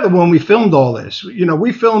together when we filmed all this.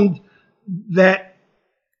 We filmed that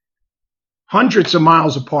hundreds of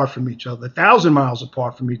miles apart from each other, 1,000 miles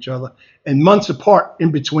apart from each other, and months apart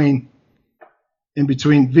in between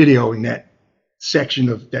videoing that section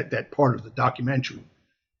of that part of the documentary.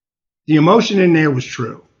 The emotion in there was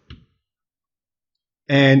true.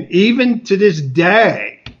 And even to this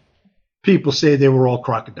day, people say they were all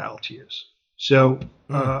crocodile tears. So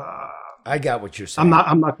I got what you're saying.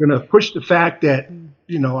 I'm not going to push the fact that,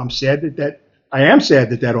 I'm sad I am sad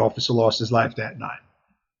that officer lost his life that night.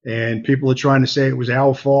 And people are trying to say it was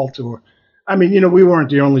our fault we weren't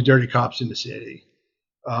the only dirty cops in the city.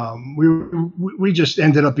 We just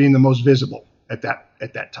ended up being the most visible at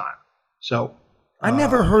that time. So I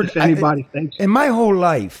never heard if anybody thinks in my whole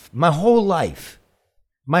life,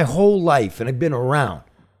 and I've been around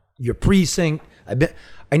your precinct.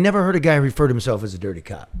 I never heard a guy refer to himself as a dirty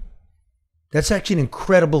cop. That's actually an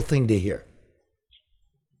incredible thing to hear.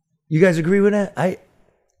 You guys agree with that?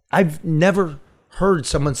 I've never heard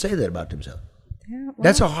someone say that about themselves. Yeah, well,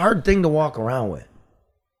 that's a hard thing to walk around with.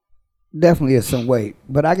 Definitely is some weight.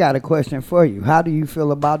 But I got a question for you. How do you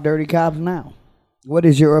feel about dirty cops now? What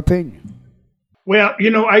is your opinion? Well,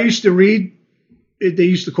 I used to read, they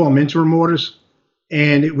used to call them interim orders,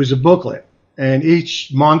 and it was a booklet. And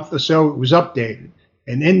each month or so it was updated.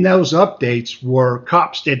 And in those updates were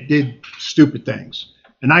cops that did stupid things.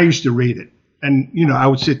 And I used to read it. And, I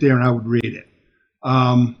would sit there and I would read it.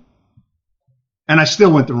 And I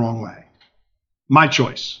still went the wrong way. My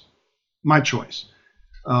choice. Especially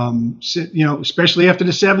after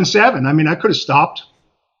the 7-7. I could have stopped.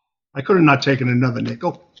 I could have not taken another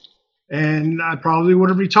nickel. And I probably would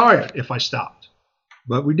have retired if I stopped.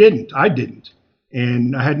 But we didn't. I didn't.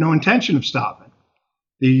 And I had no intention of stopping.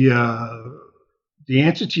 The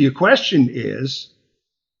answer to your question is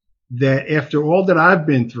that after all that I've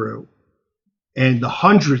been through and the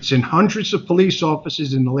hundreds and hundreds of police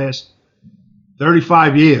officers in the last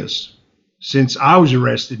 35 years since I was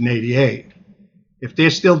arrested in 88, if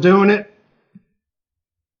they're still doing it,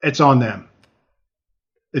 it's on them.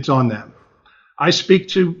 It's on them. I speak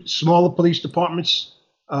to smaller police departments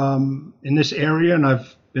in this area, and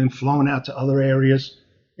I've been flown out to other areas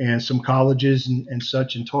and some colleges and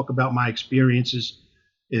such, and talk about my experiences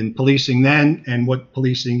in policing then and what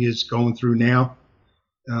policing is going through now.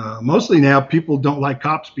 Mostly now people don't like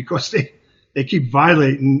cops because they keep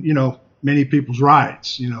violating, many people's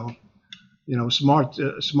rights.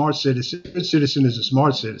 Smart citizen, good citizen is a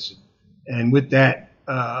smart citizen, and with that,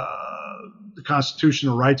 the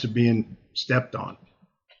constitutional rights are being stepped on.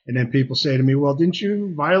 And then people say to me, "Well, didn't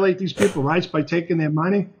you violate these people's rights by taking their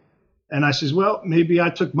money?" And I says, "Well, maybe I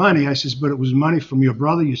took money." I says, "But it was money from your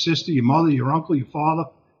brother, your sister, your mother, your uncle, your father,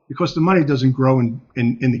 because the money doesn't grow in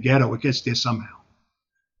the ghetto. It gets there somehow.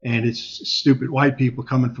 And it's stupid white people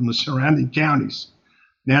coming from the surrounding counties,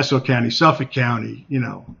 Nassau County, Suffolk County,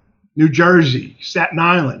 New Jersey, Staten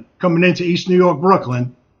Island, coming into East New York,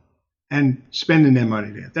 Brooklyn, and spending their money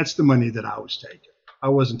there. That's the money that I was taking. I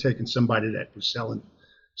wasn't taking somebody that was selling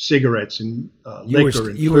cigarettes and liquor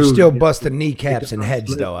and you were food. still busting kneecaps and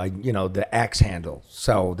heads, though. The axe handle.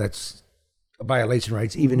 So that's a violation of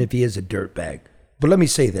rights, even if he is a dirtbag. But let me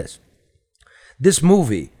say this. This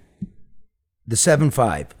movie, The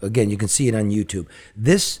 7-5, again, you can see it on YouTube.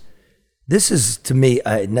 This is, to me,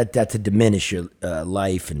 not that to diminish your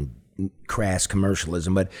life and crass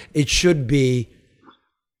commercialism, but it should be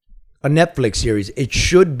a Netflix series. It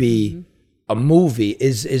should be a movie.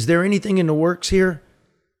 Is there anything in the works here?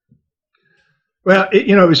 Well,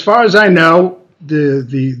 as far as I know,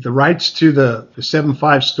 the rights to the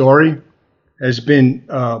 7-5 story has been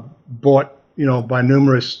bought, by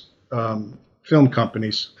numerous film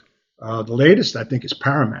companies. The latest, I think, is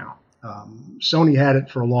Paramount. Sony had it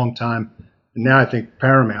for a long time, and now I think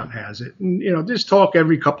Paramount has it. And, there's talk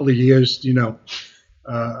every couple of years,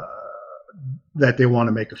 that they want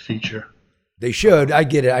to make a feature. They should. I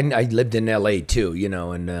get it. I lived in L.A. too,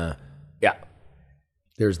 and yeah,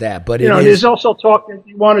 there's that. But there's also talk that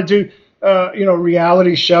you want to do,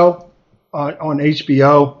 reality show on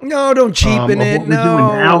HBO. No, don't cheapen it. What we're doing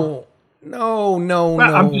now. No.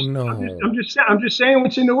 I'm just saying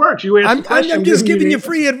what's in the works. You asked the question, I'm just giving you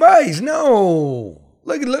free advice. No,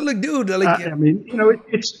 look, dude.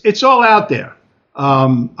 It's all out there.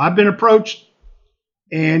 I've been approached,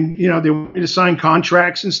 and they want me to sign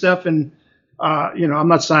contracts and stuff, and I'm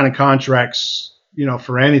not signing contracts,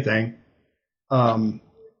 for anything,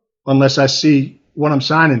 unless I see what I'm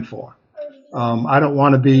signing for. I don't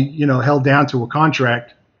want to be, held down to a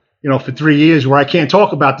contract, for 3 years where I can't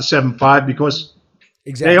talk about the 7-5 because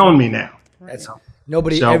they own me now. That's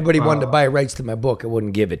everybody wanted to buy rights to my book. I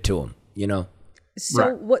wouldn't give it to them, So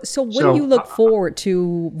Right. what do you look forward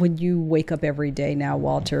to when you wake up every day now,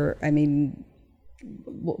 Walter? I mean,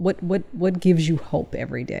 what gives you hope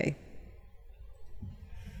every day?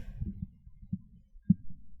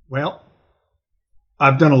 Well,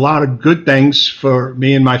 I've done a lot of good things for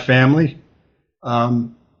me and my family.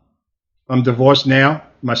 I'm divorced now.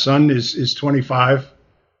 My son is 25.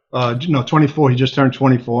 24. He just turned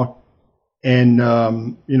 24. And,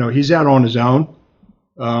 he's out on his own.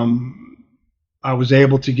 I was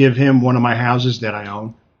able to give him one of my houses that I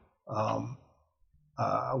own.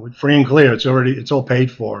 With free and clear. It's all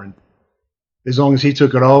paid for. And as long as he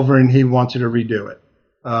took it over and he wanted to redo it.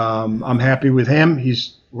 I'm happy with him. He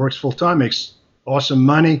works full time, makes awesome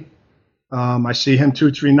money. I see him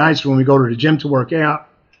 2-3 nights when we go to the gym to work out,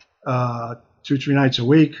 2-3 nights a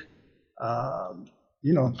week. I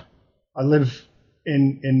live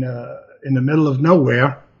in the middle of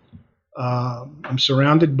nowhere. I'm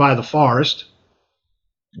surrounded by the forest.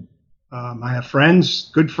 I have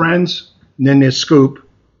friends, good friends, and then there's Scoop.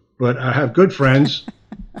 But I have good friends.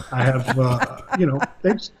 I have,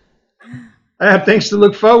 things. I have things to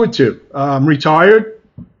look forward to. I'm retired.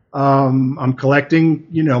 I'm collecting,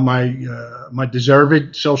 my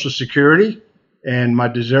deserved Social Security and my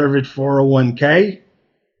deserved 401k.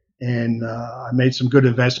 And I made some good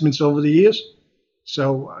investments over the years.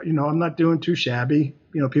 So, I'm not doing too shabby.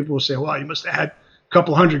 People will say, well, you must have had a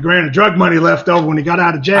couple $100,000 of drug money left over when he got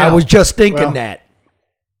out of jail. I was just thinking that.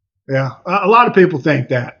 Yeah, a lot of people think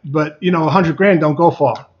that. But, $100,000 don't go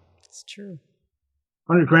far. It's true.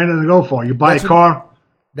 $100,000 doesn't go far. You buy a car.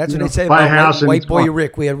 That's what they say buy a about house White Boy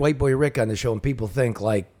Rick. We had White Boy Rick on the show, and people think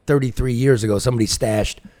like 33 years ago somebody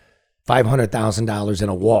stashed $500,000 in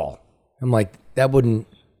a wall. I'm like, that wouldn't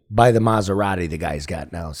buy the Maserati the guy's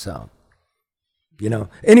got now. So,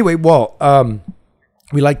 Anyway, Walt,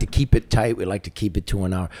 we like to keep it tight. We like to keep it to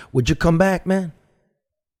an hour. Would you come back, man?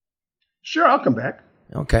 Sure, I'll come back.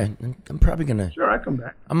 Okay, I'm probably gonna. Sure, I come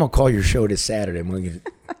back. I'm gonna call your show this Saturday. I'm gonna get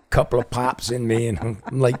a couple of pops in me, and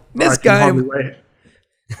I'm like, this guy.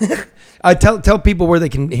 Tell people where they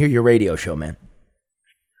can hear your radio show, man.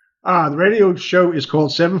 The radio show is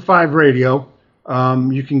called 7-5 Radio.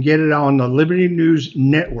 You can get it on the Liberty News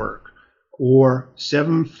Network or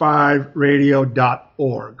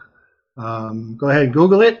 75radio.org. Go ahead and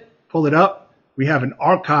Google it, pull it up. we have an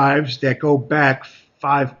archives that go back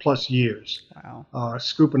 5+ years. Wow.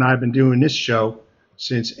 Scoop and I have been doing this show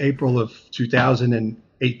since April of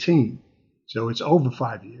 2018. So it's over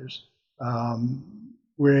 5 years.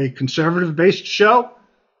 We're a conservative-based show.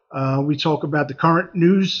 We talk about the current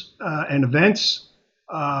news and events.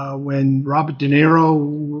 When Robert De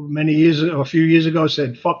Niro a few years ago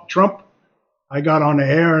said, "Fuck Trump," I got on the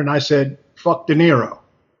air and I said, "Fuck De Niro."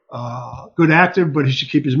 Good actor, but he should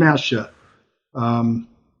keep his mouth shut. All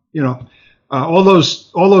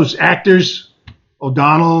those actors,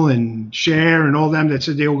 O'Donnell and Cher and all them that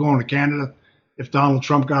said they were going to Canada if Donald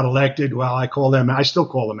Trump got elected. Well, I still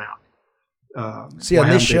call them out. See, on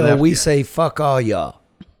this show, we say, "Fuck all y'all."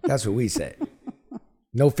 That's what we say.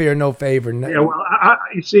 No fear, no favor. No. Yeah, well,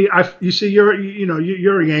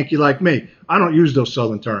 you're a Yankee like me. I don't use those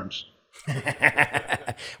Southern terms.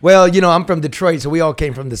 Well, I'm from Detroit, so we all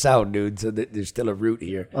came from the South, dude. So there's still a root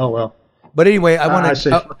here. Oh well. But anyway, I want to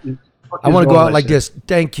go out like this.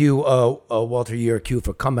 Thank you, Walter Yerkew,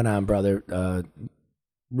 for coming on, brother.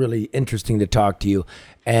 Really interesting to talk to you.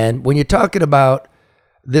 And when you're talking about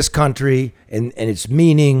this country and its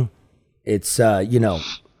meaning, it's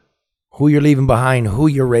who you're leaving behind, who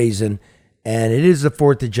you're raising, and it is the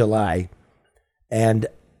 4th of July. And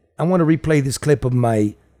I want to replay this clip of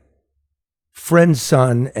my friend's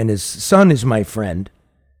son, and his son is my friend.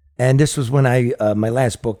 And this was when my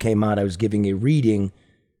last book came out. I was giving a reading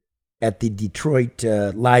at the Detroit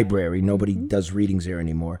library. Nobody does readings there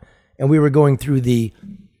anymore. And we were going through the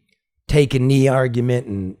take a knee argument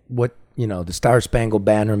and what, the Star Spangled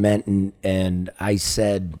Banner meant. And I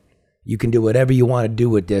said, you can do whatever you want to do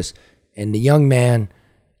with this. And the young man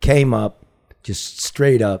came up, just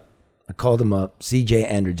straight up. I called him up, CJ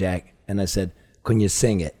Anderjack, and I said, "Can you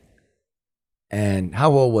sing it?" And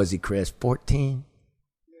how old was he, Chris? 14?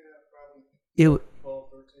 Yeah, probably 12,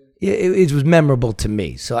 13. It was memorable to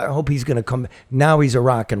me. So I hope he's going to come. Now he's a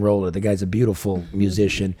rock and roller. The guy's a beautiful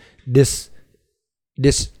musician. This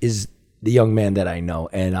is the young man that I know.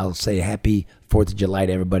 And I'll say happy 4th of July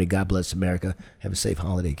to everybody. God bless America. Have a safe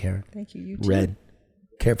holiday, Karen. Thank you. You too. Red.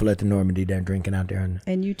 Careful at the Normandy there, drinking out there.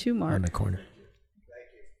 And you too, Mark. On the corner.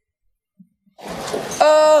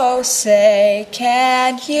 Oh, say,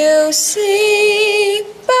 can you see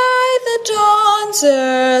by the dawn's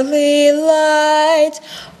early light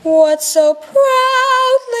what so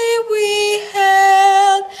proudly we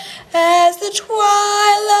hailed as the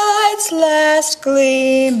twilight's last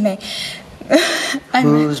gleaming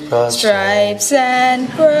stripes and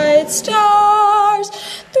bright stars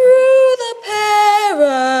through the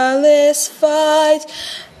perilous fight?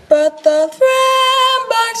 But the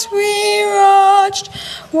ramparts we watched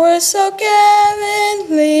were so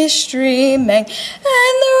gallantly streaming,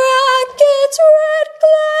 and the rockets' red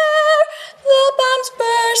glare, the bombs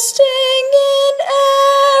bursting in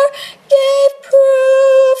air, gave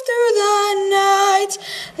proof through the night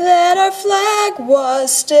that our flag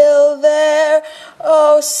was still there.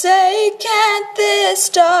 Oh, say, can't this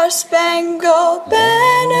star-spangled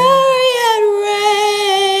banner yet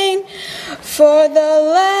reign? For the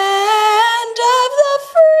land